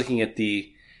I was looking at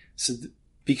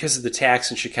because of the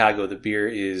tax in Chicago, the beer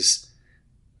is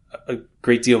a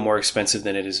great deal more expensive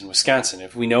than it is in Wisconsin.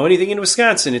 If we know anything in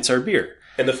Wisconsin, it's our beer.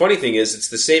 And the funny thing is, it's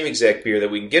the same exact beer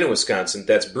that we can get in Wisconsin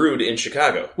that's brewed in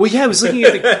Chicago. Well, yeah, I was looking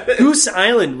at the Goose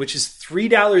Island, which is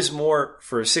 $3 more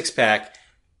for a 6-pack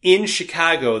in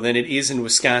Chicago than it is in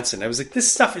Wisconsin. I was like,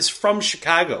 this stuff is from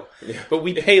Chicago, but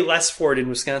we pay less for it in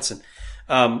Wisconsin.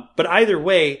 But either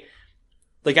way,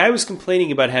 like, I was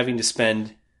complaining about having to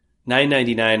spend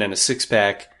 $9.99 on a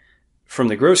 6-pack from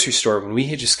the grocery store when we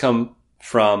had just come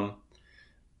from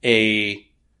a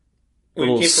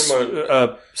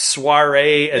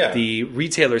soiree at the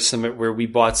retailer summit where we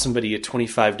bought somebody a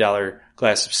 $25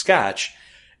 glass of scotch,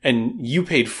 and you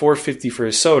paid $4.50 for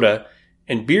a soda,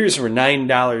 and beers were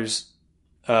 $9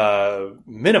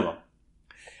 minimum.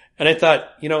 And I thought,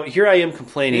 here I am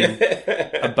complaining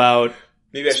about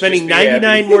spending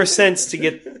 99 more cents to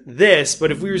get this,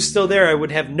 but if we were still there, I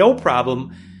would have no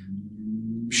problem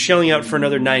shelling out for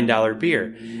another $9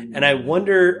 beer. And I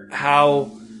wonder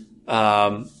how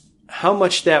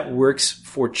much that works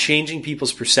for changing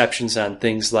people's perceptions on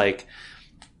things like,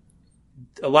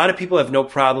 a lot of people have no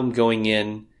problem going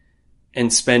in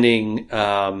and spending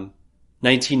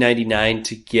 $19.99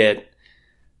 to get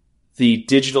the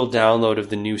digital download of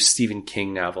the new Stephen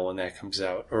King novel when that comes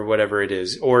out, or whatever it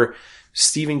is. Or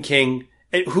Stephen King,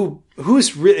 he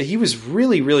was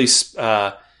really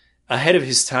ahead of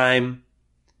his time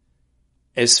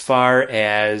as far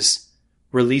as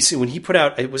releasing, when he put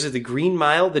out, was it The Green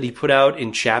Mile that he put out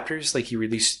in chapters? Like, he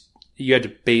released, you had to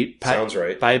buy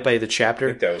it by the chapter.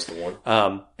 I think that was the one.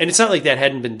 And it's not like that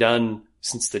hadn't been done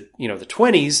since the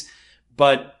 20s,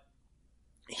 but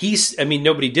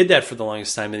nobody did that for the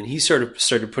longest time. And then he sort of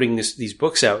started putting these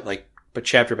books out, like, but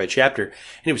chapter by chapter, and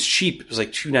it was cheap. It was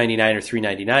like $2.99 or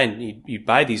 $3.99. You'd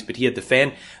buy these, but he had the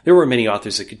fan. There were many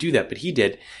authors that could do that, but he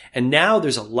did. And now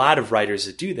there's a lot of writers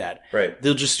that do that. Right.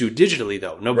 They'll just do it digitally,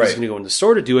 though. Nobody's going to go in the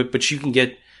store to do it, but you can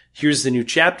get, here's the new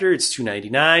chapter. It's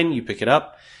 $2.99. You pick it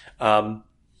up.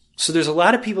 So there's a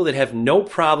lot of people that have no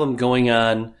problem going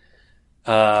on,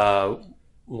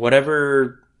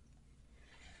 whatever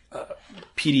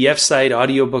PDF site,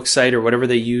 audiobook site, or whatever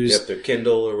they use. Yep, their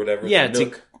Kindle or whatever. Yeah,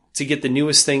 to get the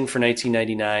newest thing for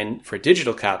 $19.99 for a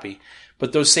digital copy.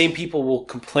 But those same people will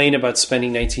complain about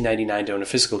spending $19.99 to own a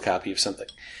physical copy of something.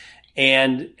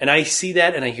 And I see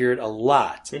that, and I hear it a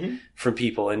lot from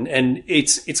people. And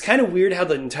it's kind of weird how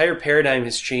the entire paradigm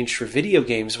has changed for video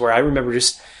games, where I remember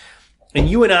and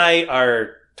you and I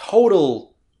are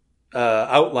total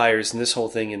outliers in this whole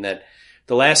thing, in that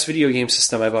the last video game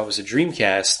system I bought was a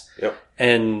Dreamcast. Yep.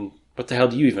 And what the hell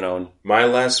do you even own? My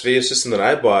last video system that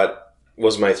I bought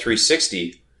was my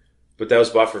 360, but that was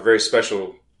bought for a very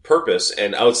special purpose.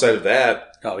 And outside of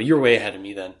that... Oh, you're way ahead of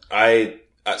me then.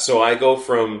 So I go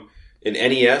from an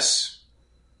NES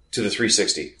to the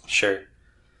 360. Sure.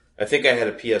 I think I had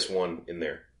a PS1 in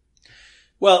there.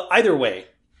 Well, either way,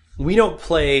 we don't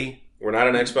play... We're not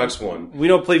on Xbox One. We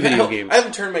don't play video games. I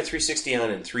haven't turned my 360 on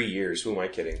in 3 years. Who am I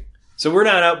kidding? So we're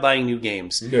not out buying new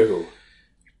games. No.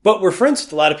 But we're friends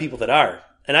with a lot of people that are.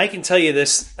 And I can tell you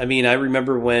this. I mean, I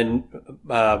remember when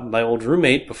my old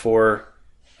roommate, before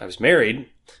I was married...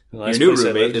 Your new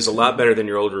roommate is a lot better than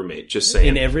your old roommate, just saying.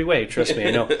 In every way, trust me,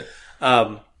 I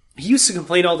know. He used to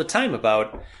complain all the time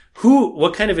about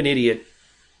what kind of an idiot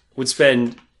would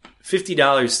spend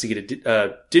 $50 to get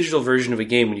a digital version of a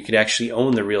game when you could actually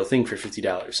own the real thing for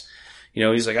 $50. You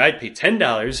know, he's like, I'd pay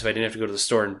 $10 if I didn't have to go to the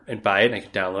store and buy it and I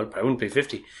could download it, but I wouldn't pay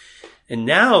 $50. And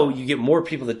now you get more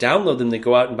people that download them than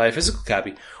go out and buy a physical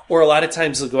copy. Or a lot of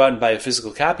times they'll go out and buy a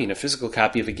physical copy, and a physical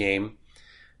copy of a game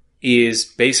is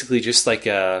basically just like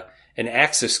an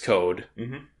access code,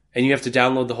 and you have to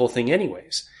download the whole thing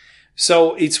anyways.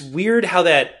 So it's weird how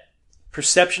that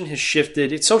perception has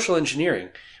shifted. It's social engineering,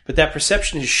 but that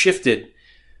perception has shifted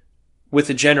with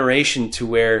a generation to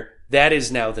where that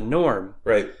is now the norm.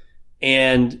 Right.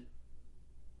 And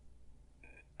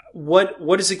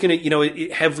what is it going to,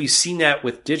 have we seen that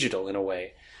with digital in a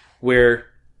way where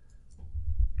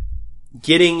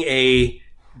getting a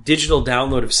digital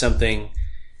download of something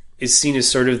is seen as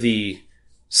sort of the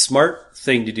smart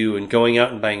thing to do, and going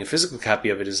out and buying a physical copy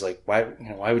of it is like, why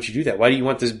would you do that? Why do you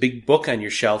want this big book on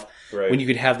your shelf when you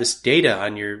could have this data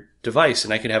on your device?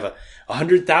 And I could have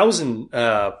 100,000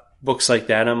 books like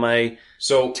that on my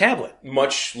tablet.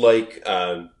 Much like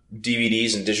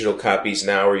DVDs and digital copies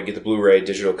now, where you get the Blu-ray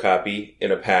digital copy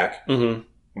in a pack. Mm-hmm.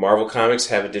 Marvel Comics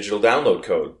have a digital download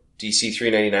code. DC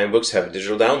 399 books have a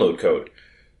digital download code.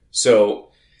 So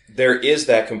there is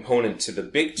that component to the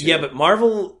big two. Yeah, but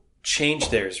Marvel changed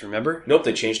theirs, remember? Nope,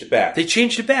 they changed it back. They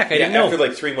changed it back. I didn't know. After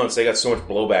like 3 months, they got so much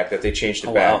blowback that they changed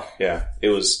it back. Wow. Yeah, it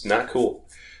was not cool.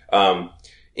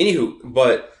 Anywho,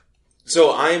 but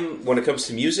so when it comes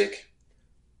to music,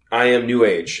 I am new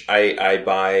age. I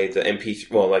buy the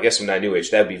MP3. Well, I guess I'm not new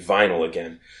age. That'd be vinyl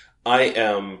again. I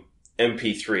am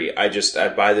MP3. I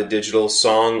buy the digital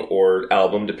song or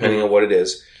album, depending on what it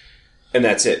is. And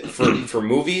that's it. For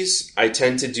movies, I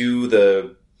tend to do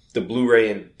the Blu-ray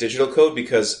and digital code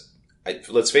because,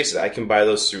 let's face it, I can buy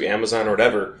those through Amazon or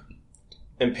whatever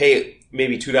and pay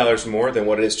maybe $2 more than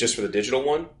what it is just for the digital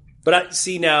one. But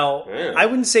I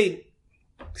wouldn't say,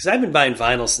 because I've been buying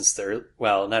vinyl since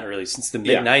since the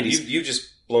mid-90s. You've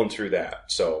just blown through that.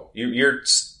 So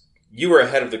you were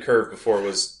ahead of the curve before it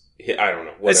was, I don't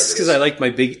know. That's because I like my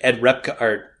big Ed Repka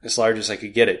art as large as I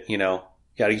could get it,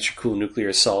 Got to get your cool nuclear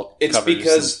assault. It's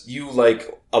because you like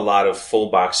a lot of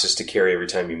full boxes to carry every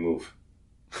time you move.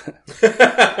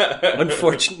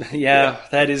 Unfortunately,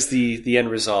 that is the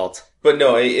end result. But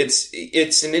no,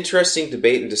 it's an interesting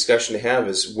debate and discussion to have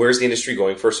is where's the industry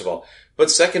going, first of all.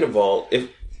 But second of all,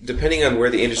 depending on where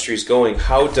the industry is going,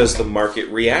 how does the market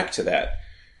react to that?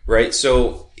 Right?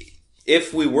 So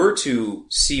if we were to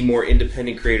see more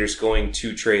independent creators going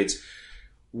to trades,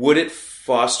 would it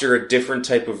foster a different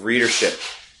type of readership?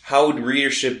 How would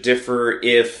readership differ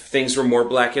if things were more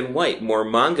black and white, more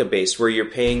manga based, where you're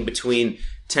paying between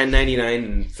 $10.99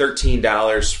 and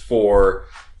 $13 for,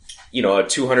 a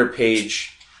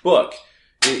 200-page book?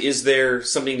 Is there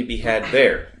something to be had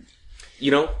there?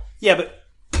 Yeah, but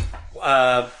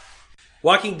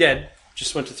Walking Dead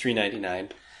just went to $3.99,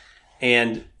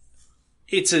 and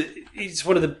it's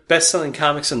one of the best-selling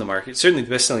comics on the market. Certainly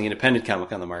the best-selling independent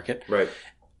comic on the market. Right.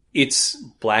 It's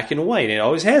black and white. It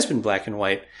always has been black and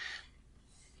white.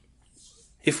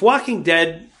 If Walking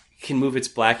Dead can move its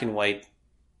black and white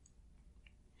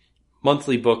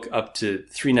monthly book up to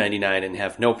 $3.99 and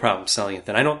have no problem selling it,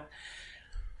 then I don't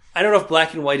know if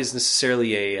black and white is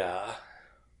necessarily a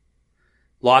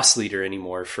loss leader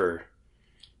anymore for...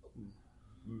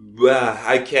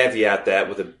 I caveat that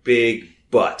with a big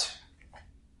but.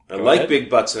 I like big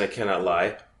buts, and I cannot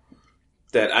lie.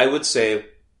 That I would say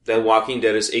that Walking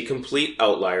Dead is a complete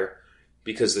outlier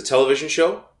because the television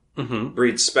show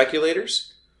breeds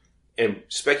speculators, and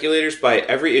speculators buy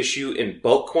every issue in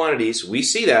bulk quantities. We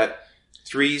see that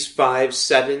 3s, 5s,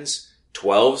 7s,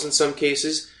 12s in some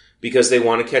cases because they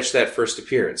want to catch that first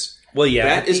appearance. Well, yeah,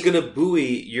 that is going to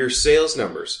buoy your sales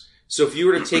numbers. So if you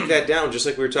were to take that down, just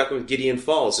like we were talking with Gideon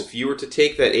Falls, if you were to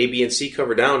take that A, B, and C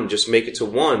cover down and just make it to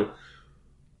 1,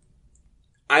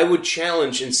 I would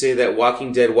challenge and say that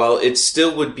Walking Dead, while it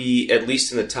still would be at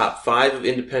least in the top 5 of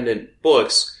independent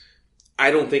books,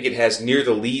 I don't think it has near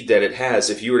the lead that it has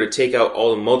if you were to take out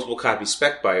all the multiple copy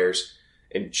spec buyers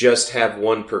and just have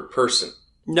 1 per person.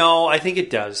 No, I think it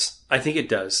does.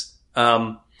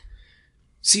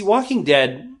 See, Walking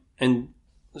Dead, and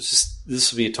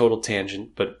this will be a total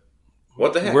tangent, but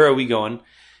what the heck? Where are we going?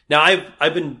 Now,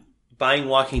 I've been buying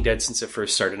Walking Dead since it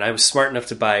first started, and I was smart enough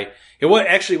to buy... It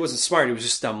wasn't smart, it was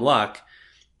just dumb luck.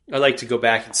 I like to go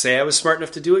back and say I was smart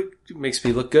enough to do it. It makes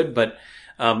me look good, but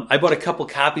I bought a couple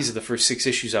copies of the first 6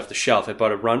 issues off the shelf. I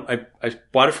bought I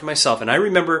bought it for myself, and I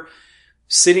remember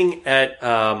sitting at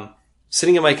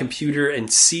my computer, and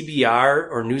CBR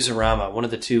or Newsarama, one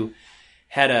of the two,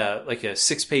 had a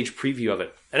 6-page preview of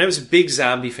it. And I was a big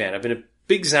zombie fan. I've been a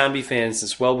big zombie fan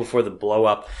since well before the blow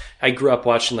up. I grew up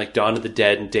watching like Dawn of the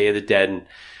Dead and Day of the Dead, and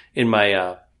in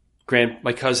my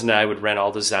cousin and I would rent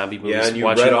all the zombie movies. Yeah, and you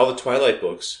read all the Twilight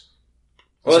books.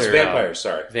 Well, that's vampires.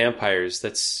 Sorry, vampires.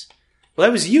 That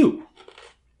was you.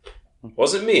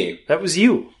 Wasn't me. That was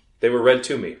you. They were read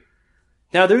to me.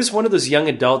 Now, there was one of those young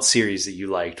adult series that you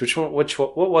liked. Which one? What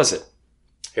was it?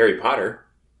 Harry Potter.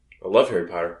 I love Harry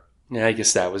Potter. Yeah, I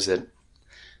guess that was it.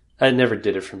 It never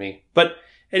did it for me. But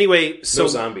anyway, so no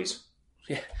zombies.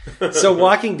 Yeah. So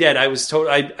Walking Dead, I was told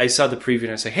I saw the preview and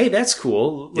I was like, hey, that's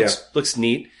cool. Looks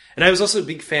neat. And I was also a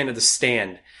big fan of The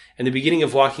Stand. And the beginning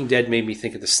of Walking Dead made me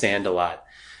think of The Stand a lot.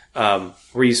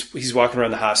 Where he's walking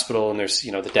around the hospital and there's,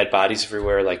 the dead bodies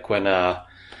everywhere, like when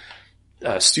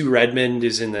Stu Redmond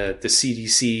is in the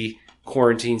CDC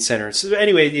quarantine center. So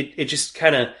anyway, it just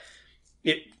kind of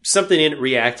something in it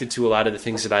reacted to a lot of the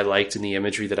things that I liked and the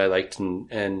imagery that I liked,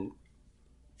 and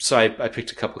so I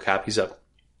picked a couple copies up.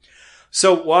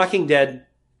 So Walking Dead,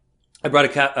 I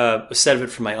brought a set of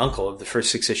it from my uncle of the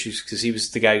first 6 issues because he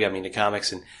was the guy who got me into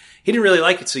comics, and he didn't really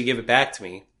like it, so he gave it back to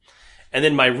me. And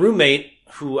then my roommate,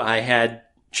 who I had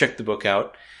checked the book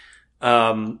out,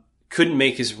 couldn't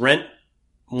make his rent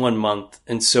 1 month,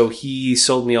 and so he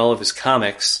sold me all of his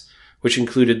comics, which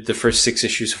included the first 6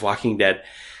 issues of Walking Dead.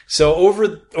 So over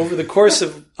the course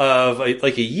of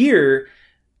like a year,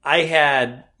 I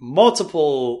had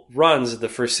multiple runs of the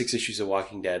first 6 issues of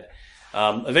Walking Dead.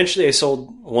 Eventually, I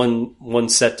sold one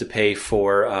set to pay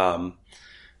for.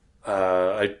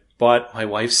 I bought my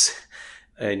wife's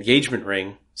engagement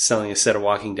ring, selling a set of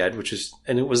Walking Dead,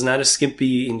 and it was not a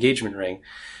skimpy engagement ring.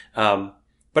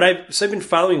 But I've been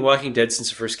following Walking Dead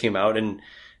since it first came out, and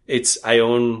I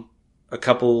own a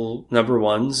couple number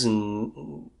 1s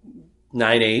and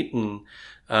 9/8, and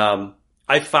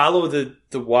I follow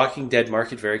the Walking Dead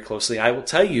market very closely. I will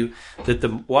tell you that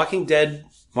the Walking Dead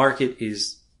market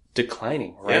is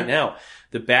declining right now.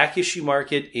 The back issue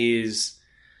market is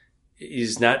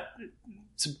not.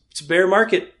 It's a bear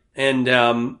market, and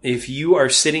if you are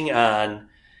sitting on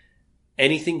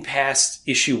anything past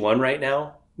issue 1 right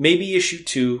now, maybe issue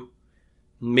 2,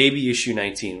 maybe issue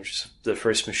 19, which is the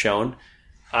first Michonne,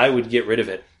 I would get rid of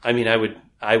it. I mean, I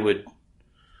would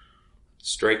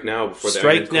strike now before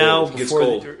it gets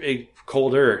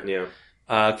colder.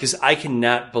 Yeah, because I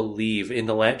cannot believe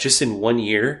just in 1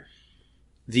 year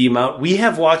the amount we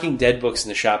have Walking Dead books in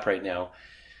the shop right now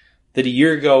that a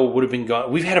year ago would have been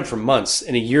gone. We've had them for months,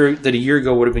 and a year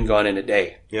ago would have been gone in a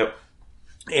day. Yep.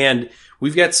 And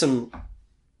we've got some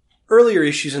earlier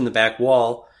issues in the back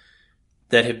wall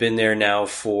that have been there now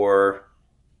for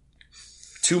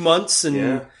 2 months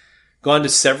and gone to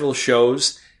several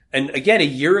shows. And again, a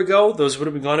year ago, those would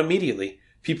have been gone immediately.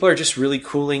 People are just really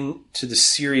cooling to the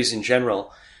series in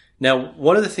general. Now,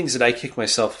 one of the things that I kick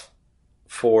myself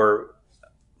for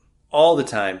all the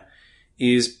time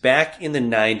is back in the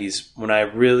 90s when I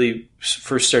really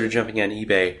first started jumping on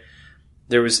eBay,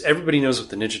 everybody knows what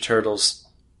the Ninja Turtles,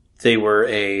 it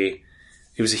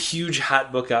was a huge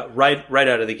hot book out right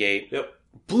out of the gate. Yep.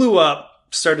 Blew up,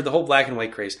 started the whole black and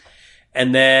white craze,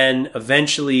 and then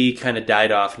eventually kind of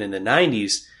died off. And in the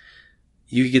 90s,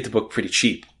 you could get the book pretty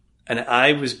cheap. And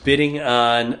I was bidding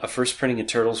on a first printing of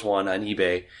Turtles 1 on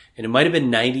eBay, and it might have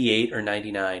been $98 or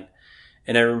 $99.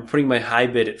 And I remember putting my high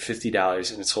bid at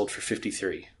 $50, and it sold for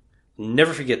 $53.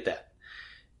 Never forget that.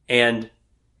 And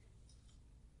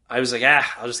I was like,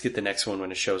 I'll just get the next one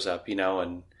when it shows up,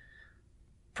 and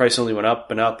price only went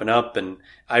up and up and up. And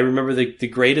I remember the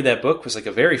grade of that book was like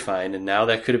a very fine, and now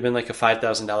that could have been like a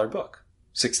 $5,000 book,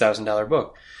 $6,000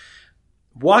 book.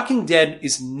 Walking Dead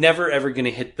is never ever going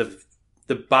to hit the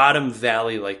bottom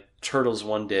valley like Turtles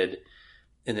 1 did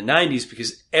in the 90s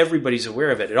because everybody's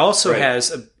aware of it. It also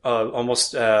has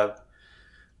almost a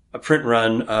print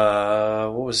run.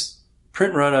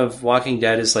 Print run of Walking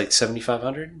Dead is like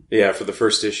 7,500? Yeah, for the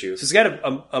first issue. So it's got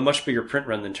a much bigger print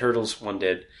run than Turtles 1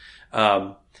 did.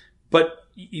 But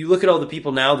you look at all the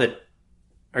people now that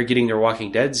are getting their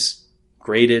Walking Deads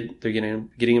graded. They're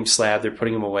getting them slabbed. They're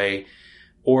putting them away.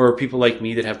 Or people like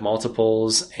me that have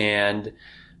multiples, and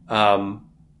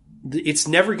it's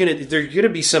never going to. There's going to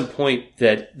be some point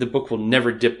that the book will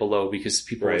never dip below because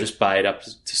people will just buy it up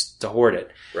to hoard it.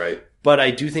 Right. But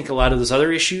I do think a lot of those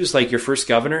other issues, like Your First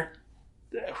Governor,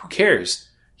 who cares?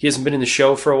 He hasn't been in the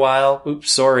show for a while. Oops,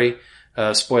 sorry.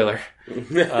 Spoiler.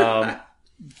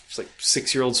 It's like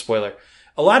 6-year-old spoiler.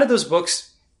 A lot of those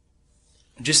books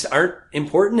just aren't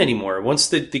important anymore. Once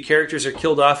the characters are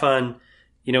killed off on,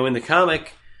 in the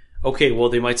comic, okay, well,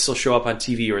 they might still show up on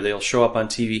TV, or they'll show up on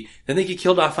TV. Then they get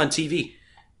killed off on TV.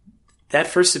 That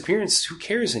first appearance, who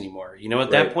cares anymore?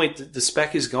 At that point, the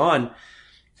spec is gone.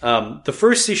 The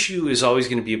first issue is always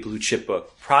going to be a blue chip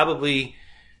book. Probably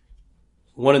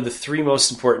one of the 3 most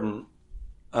important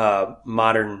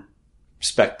modern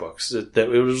spec books.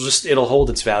 That it'll hold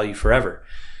its value forever,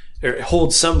 or it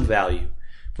holds some value.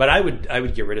 But I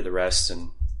would get rid of the rest,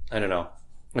 and I don't know.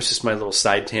 That's just my little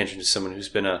side tangent to someone who's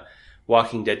been a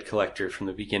Walking Dead collector from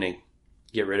the beginning.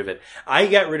 Get rid of it. I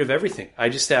got rid of everything. I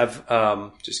just have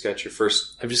just got your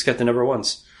first. I've just got the number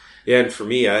ones. Yeah, and for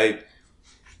me, I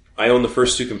own the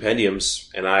first 2 compendiums,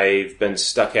 and I've been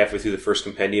stuck halfway through the first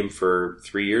compendium for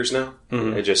 3 years now.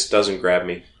 Mm-hmm. It just doesn't grab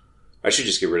me. I should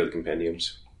just get rid of the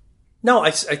compendiums. No,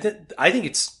 I think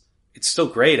it's still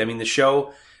great. I mean, the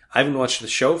show. I haven't watched the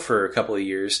show for a couple of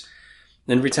years,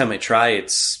 and every time I try,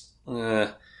 it's.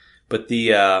 But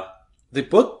the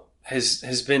book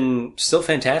has been still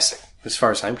fantastic as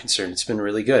far as I'm concerned. It's been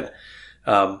really good.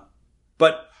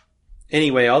 But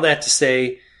anyway, all that to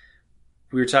say,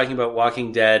 we were talking about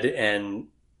Walking Dead and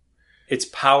its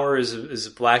power as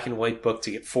a black and white book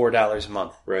to get $4 a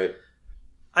month. Right.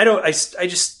 I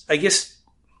guess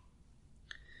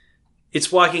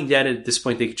it's Walking Dead. At this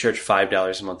point, they could charge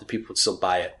 $5 a month and people would still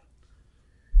buy it.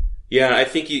 Yeah, I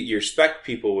think your spec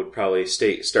people would probably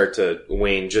start to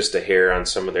wane just a hair on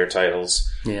some of their titles,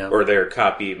 or their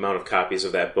amount of copies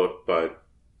of that book. But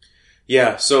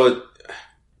yeah, so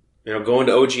going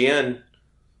to OGN,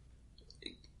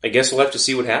 I guess we'll have to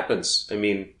see what happens. I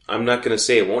mean, I'm not going to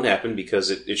say it won't happen because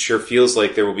it sure feels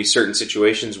like there will be certain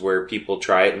situations where people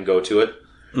try it and go to it.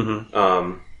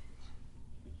 Mm-hmm.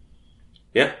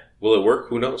 Yeah, will it work?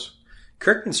 Who knows?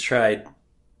 Kirkman's tried.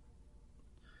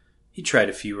 He tried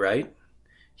a few, right?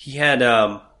 He had,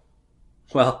 I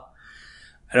don't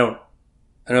know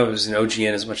if it was an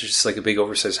OGN as much as just like a big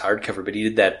oversized hardcover, but he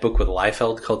did that book with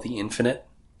Liefeld called The Infinite.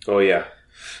 Oh, yeah.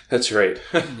 That's right.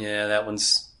 Yeah,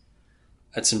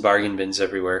 that's in bargain bins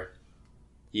everywhere.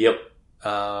 Yep.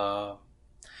 Yeah,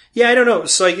 I don't know.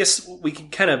 So I guess we can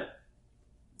kind of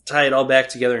tie it all back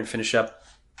together and finish up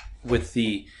with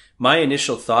my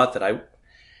initial thought that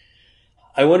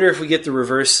I wonder if we get the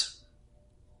reverse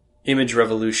image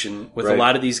revolution with a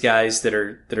lot of these guys that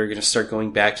are going to start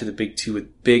going back to the big 2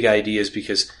 with big ideas,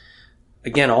 because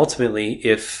again, ultimately,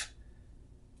 if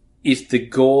the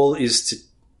goal is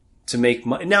to make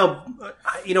money, now,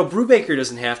 Brubaker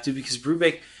doesn't have to, because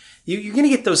Brubaker, you're going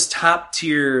to get those top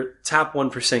tier, top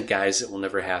 1% guys that will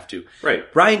never have to.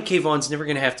 Right. Brian K. Vaughan's never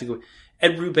going to have to go.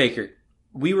 Ed Brubaker,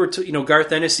 we were,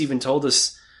 Garth Ennis even told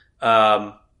us,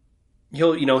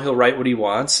 he'll write what he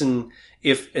wants, and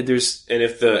if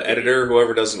the editor,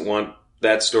 whoever doesn't want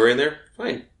that story in there,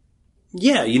 fine.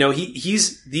 Yeah,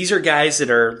 these are guys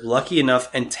that are lucky enough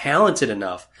and talented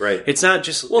enough. Right. It's not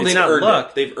just it's not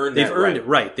luck. They've earned it.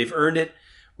 Right. They've earned it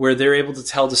where they're able to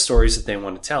tell the stories that they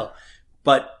want to tell.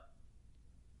 But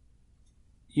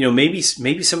maybe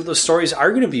some of those stories are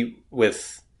going to be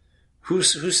with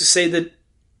who's to say that,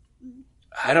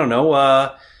 I don't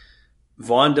know,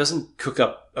 Vaughn doesn't cook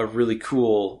up a really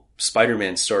cool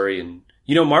Spider-Man story, and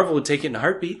Marvel would take it in a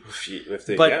heartbeat.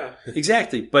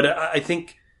 Exactly. But I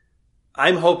think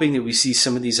I'm hoping that we see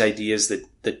some of these ideas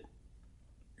that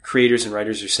creators and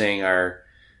writers are saying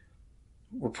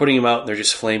we're putting them out and they're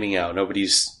just flaming out.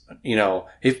 Nobody's,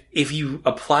 if you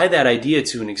apply that idea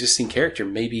to an existing character,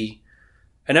 maybe,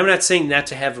 and I'm not saying not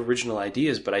to have original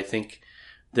ideas, but I think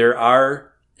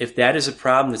if that is a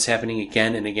problem that's happening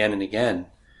again and again and again,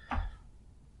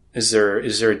 is there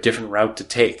a different route to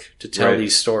take to tell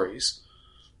these stories?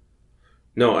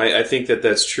 No, I think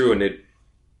that's true, and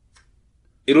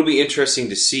it'll be interesting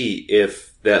to see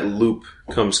if that loop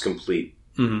comes complete.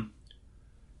 Mm-hmm.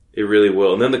 It really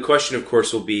will. And then the question, of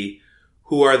course, will be,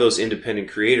 who are those independent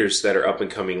creators that are up and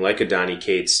coming, like a Donny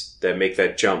Cates, that make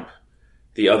that jump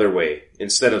the other way?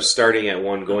 Instead of starting at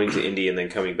one, going to indie, and then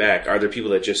coming back, are there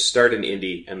people that just start in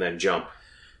indie and then jump?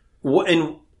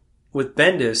 And with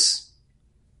Bendis,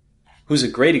 who's a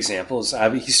great example,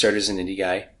 he started as an indie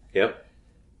guy. Yep.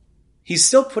 He's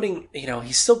still putting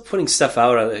stuff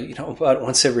out. About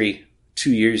once every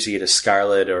 2 years, you get a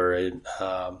Scarlet or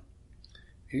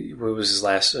what was his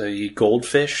last?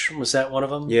 Goldfish, was that one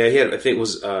of them? Yeah, he had. I think it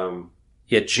was.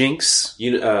 He had Jinx.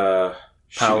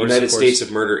 Powers, United States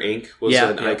of Murder Inc. was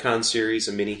an Icon series,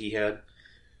 a mini he had.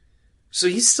 So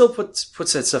he still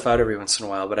puts that stuff out every once in a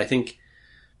while, but I think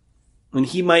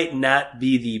he might not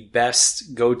be the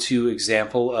best go-to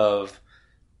example of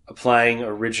applying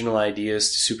original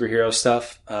ideas to superhero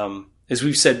stuff. As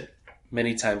we've said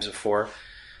many times before,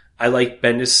 I like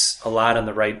Bendis a lot on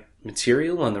the right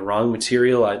material. On the wrong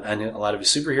material, on a lot of his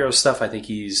superhero stuff, I think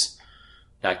he's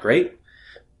not great.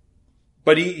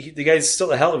 But the guy's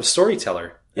still a hell of a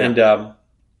storyteller. Yeah. And,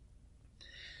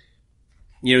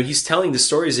 he's telling the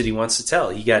stories that he wants to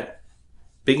tell. He got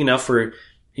big enough where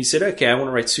he said, okay, I want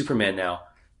to write Superman now.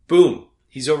 Boom.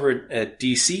 He's over at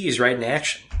DC. He's writing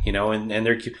action, and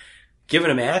they're giving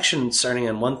him action starting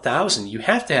on 1,000. You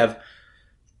have to have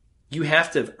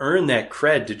earned that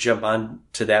cred to jump on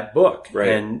to that book.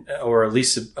 Right. Or at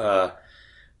least a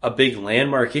big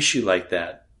landmark issue like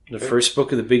that. The first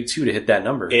book of the big two to hit that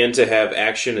number. And to have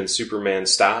action and Superman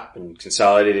stop and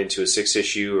consolidate into a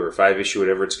 6-issue or 5-issue,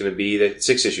 whatever it's going to be.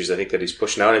 6 issues, I think, that he's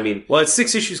pushing out. I mean... Well, it's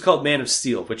 6 issues called Man of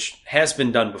Steel, which has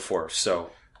been done before,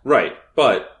 so... Right,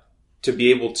 but to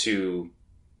be able to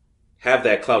have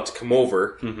that clout to come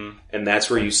over, and that's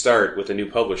where you start with a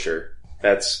new publisher,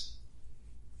 that's,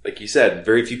 like you said,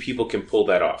 very few people can pull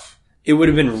that off. It would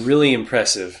have been really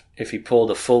impressive if he pulled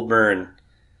a full burn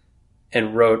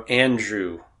and wrote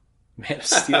Andrew... Man of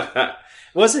Steel.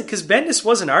 Wasn't because Bendis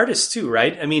was an artist too,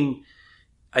 right? I mean,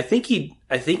 I think he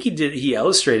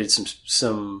illustrated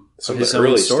some of his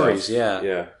own stories. Stuff.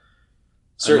 Yeah.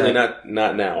 Certainly not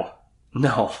now.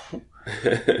 No,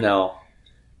 no.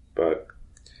 But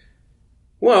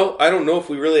well, I don't know if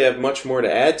we really have much more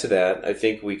to add to that. I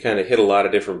think we kind of hit a lot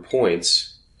of different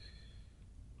points.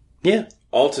 Yeah.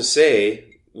 All to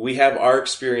say, we have our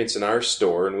experience in our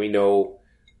store, and we know.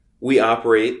 We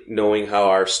operate knowing how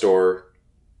our store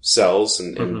sells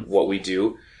and what we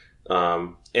do.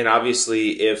 And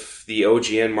obviously, if the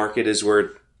OGN market is where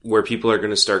people are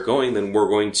going to start going, then we're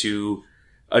going to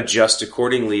adjust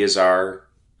accordingly as our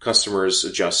customers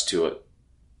adjust to it.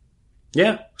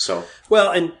 Yeah. So,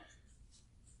 well, and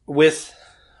with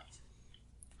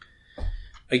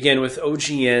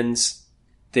OGNs,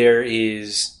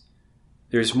 there's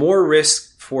more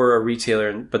risk for a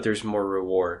retailer, but there's more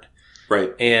reward.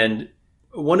 Right. And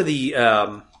one of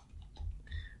the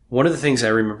things I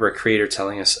remember a creator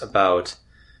telling us about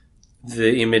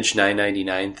the Image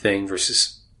 $9.99 thing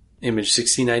versus Image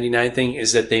 $16.99 thing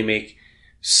is that they make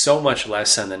so much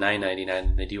less on the $9.99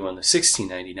 than they do on the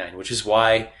 $16.99, which is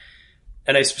why,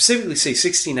 and I specifically say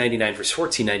 $16.99 versus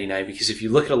 $14.99 because if you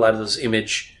look at a lot of those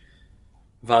Image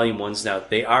Volume 1s now,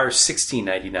 they are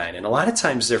 $16.99, and a lot of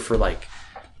times they're for like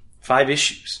 5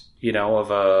 issues,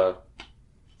 of a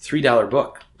 $3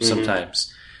 book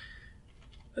sometimes.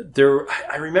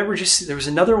 I remember there was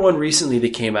another one recently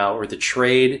that came out where the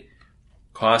trade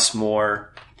costs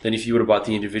more than if you would have bought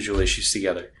the individual issues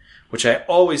together, which I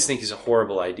always think is a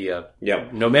horrible idea. Yeah.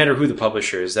 No matter who the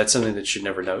publisher is, that's something that should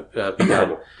never be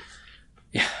done.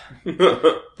 Yeah.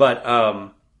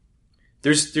 But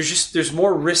there's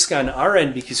more risk on our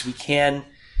end because we can,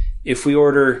 if we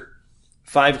order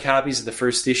 5 copies of the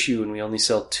first issue and we only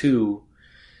sell 2,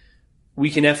 we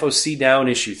can FOC down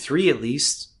issue 3 at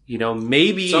least.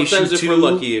 Maybe sometimes issue 2. If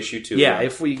we're lucky, issue 2. Yeah,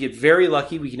 if we get very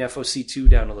lucky, we can FOC 2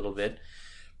 down a little bit.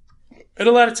 And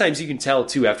a lot of times you can tell,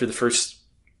 too, after the first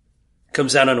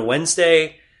comes out on a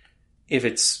Wednesday, if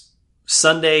it's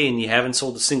Sunday and you haven't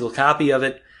sold a single copy of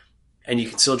it, and you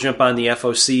can still jump on the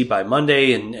FOC by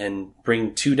Monday and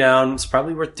bring 2 down, it's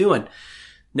probably worth doing.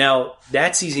 Now,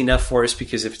 that's easy enough for us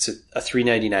because if it's a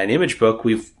 $3.99 Image book,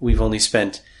 we've only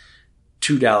spent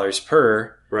 $2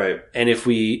 per. Right. And if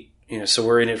we, so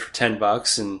we're in it for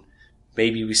 $10 and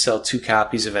maybe we sell 2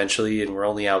 copies eventually and we're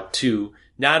only out 2.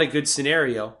 Not a good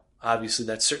scenario. Obviously,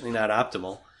 that's certainly not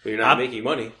optimal. But you're not making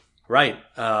money. Right.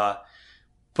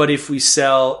 But if we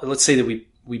sell, let's say that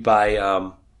we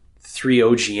buy 3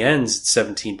 OGNs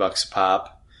at $17 a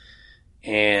pop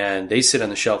and they sit on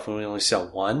the shelf and we only sell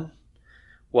 1.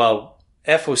 Well,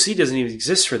 FOC doesn't even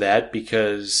exist for that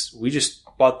because we just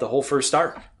bought the whole first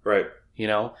arc. Right.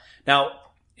 Now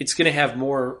it's going to have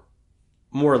more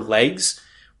legs.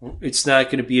 It's not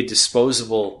going to be a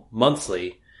disposable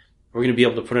monthly. We're going to be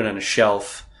able to put it on a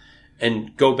shelf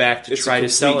and go back to try to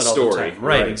sell it all the time.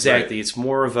 Right, exactly. Right. It's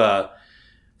more of a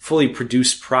fully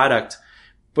produced product,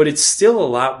 but it's still a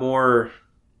lot more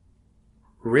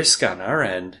risk on our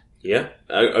end. Yeah,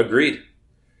 agreed.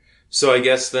 So I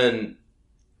guess then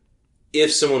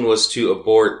if someone was to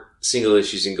abort single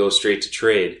issues and go straight to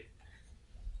trade,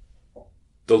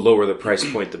 the lower the price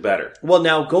point, the better. Well,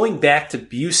 now going back to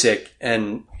Busiek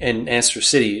and Astro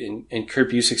City, and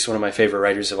Kurt Busiek's one of my favorite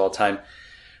writers of all time.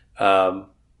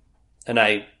 And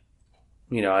I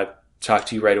talked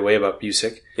to you right away about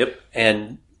Busiek. Yep.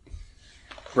 And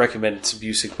recommended some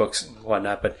Busiek books and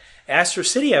whatnot. But Astro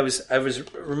City, I was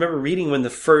remember reading when the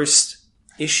first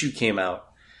issue came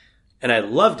out, and I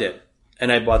loved it.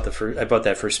 And I bought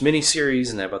that first miniseries,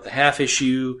 and I bought the half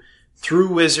issue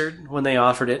through Wizard when they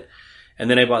offered it, and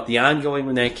then I bought the ongoing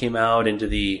when that came out into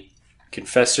the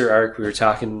Confessor arc we were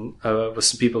talking with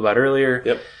some people about earlier.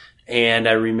 Yep. And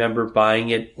I remember buying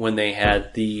it when they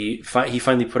had he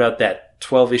finally put out that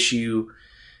 12-issue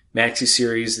maxi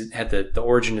series that had the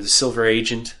origin of the Silver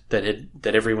Agent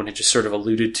that everyone had just sort of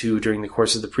alluded to during the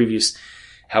course of the previous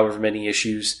however many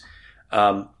issues.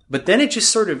 But then it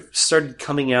just sort of started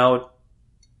coming out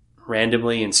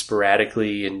randomly and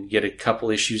sporadically, and get a couple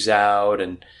issues out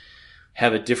and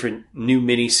have a different new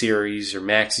miniseries or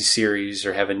maxi series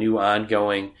or have a new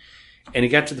ongoing. And it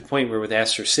got to the point where with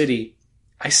Astro City,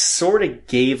 I sort of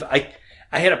I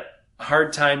had a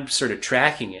hard time sort of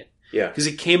tracking it. Yeah. Because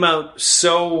it came out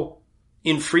so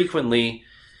infrequently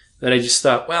that I just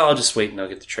thought, well, I'll just wait and I'll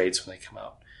get the trades when they come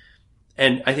out.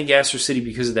 And I think Astro City,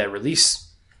 because of that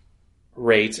release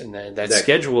rate and that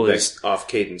schedule is off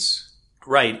cadence.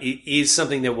 Right. It is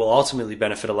something that will ultimately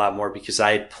benefit a lot more because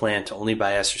I had planned to only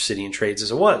buy Astro City in trades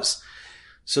as it was.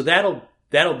 So that'll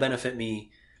benefit me,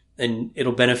 and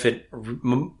it'll benefit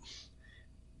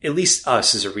at least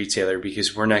us as a retailer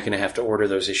because we're not going to have to order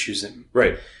those issues.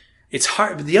 Right. It's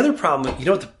hard. But the other problem, you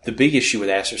know what the big issue with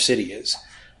Astro City is?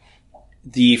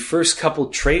 The first couple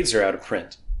trades are out of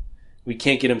print. We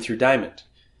can't get them through Diamond.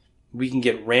 We can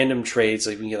get random trades,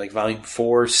 like we can get like volume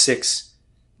 4, 6,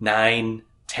 9,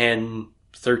 10,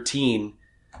 13,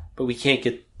 but we can't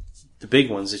get the big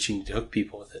ones that you need to hook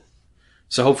people with it.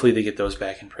 So hopefully they get those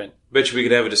back in print. Bet you we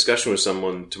could have a discussion with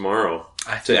someone tomorrow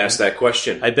to ask that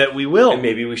question. I bet we will. And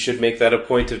maybe we should make that a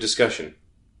point of discussion.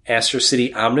 Astro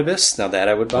City Omnibus, now that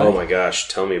I would buy. Oh my gosh,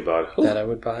 tell me about it. That I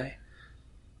would buy.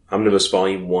 Omnibus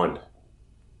Volume 1.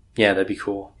 Yeah, that'd be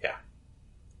cool. Yeah.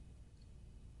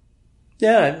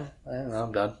 Yeah, I don't know,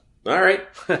 I'm done. All right.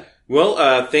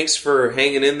 Well, thanks for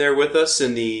hanging in there with us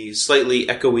in the slightly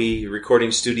echoey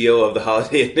recording studio of the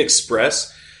Holiday Inn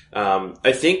Express.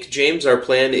 I think, James, our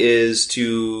plan is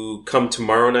to come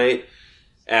tomorrow night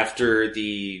after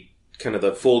the kind of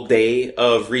the full day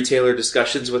of retailer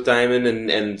discussions with Diamond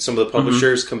and some of the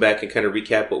publishers, come back and kind of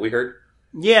recap what we heard.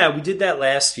 Yeah, we did that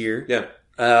last year. Yeah.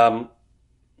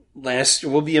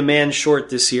 We'll be a man short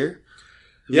this year.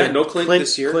 Yeah, no Clint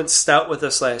this year. Clint Stout with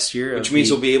us last year. Which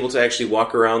means we'll be able to actually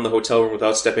walk around the hotel room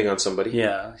without stepping on somebody.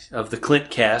 Yeah, of the Clint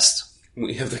cast.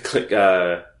 We have the Clint...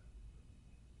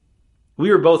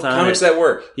 we were both on How much does that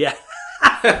work? Yeah.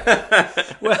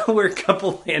 Well, we're a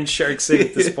couple land sharks in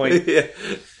at this point. Yeah.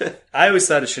 I always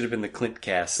thought it should have been the Clint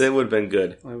cast. That would have been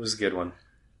good. It was a good one.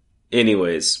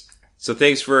 Anyways, so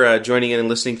thanks for joining in and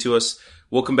listening to us.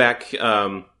 We'll come back...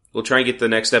 we'll try and get the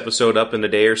next episode up in a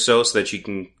day or so that you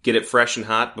can get it fresh and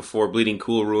hot before Bleeding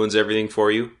Cool ruins everything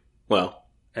for you. Well,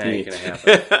 that ain't going to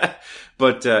happen.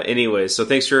 But anyways, so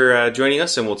thanks for joining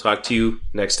us, and we'll talk to you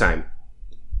next time.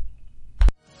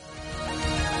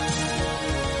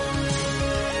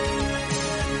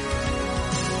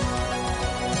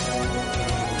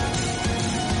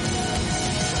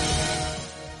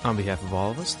 On behalf of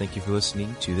all of us, thank you for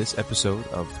listening to this episode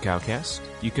of the Cowcast.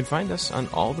 You can find us on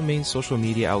all the main social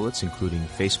media outlets, including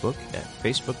Facebook at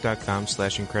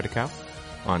facebook.com/Incredicow,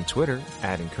 on Twitter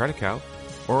at Incredicow,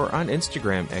 or on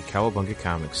Instagram at Cowabunga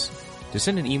Comics. To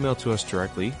send an email to us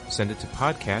directly, send it to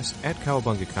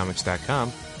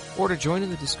podcast@cowabungacomics.com, or to join in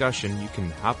the discussion, you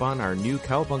can hop on our new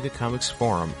Cowabunga Comics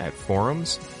forum at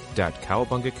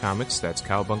forums.cowabungacomics, that's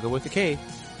Cowabunga with a K,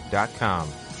 .com.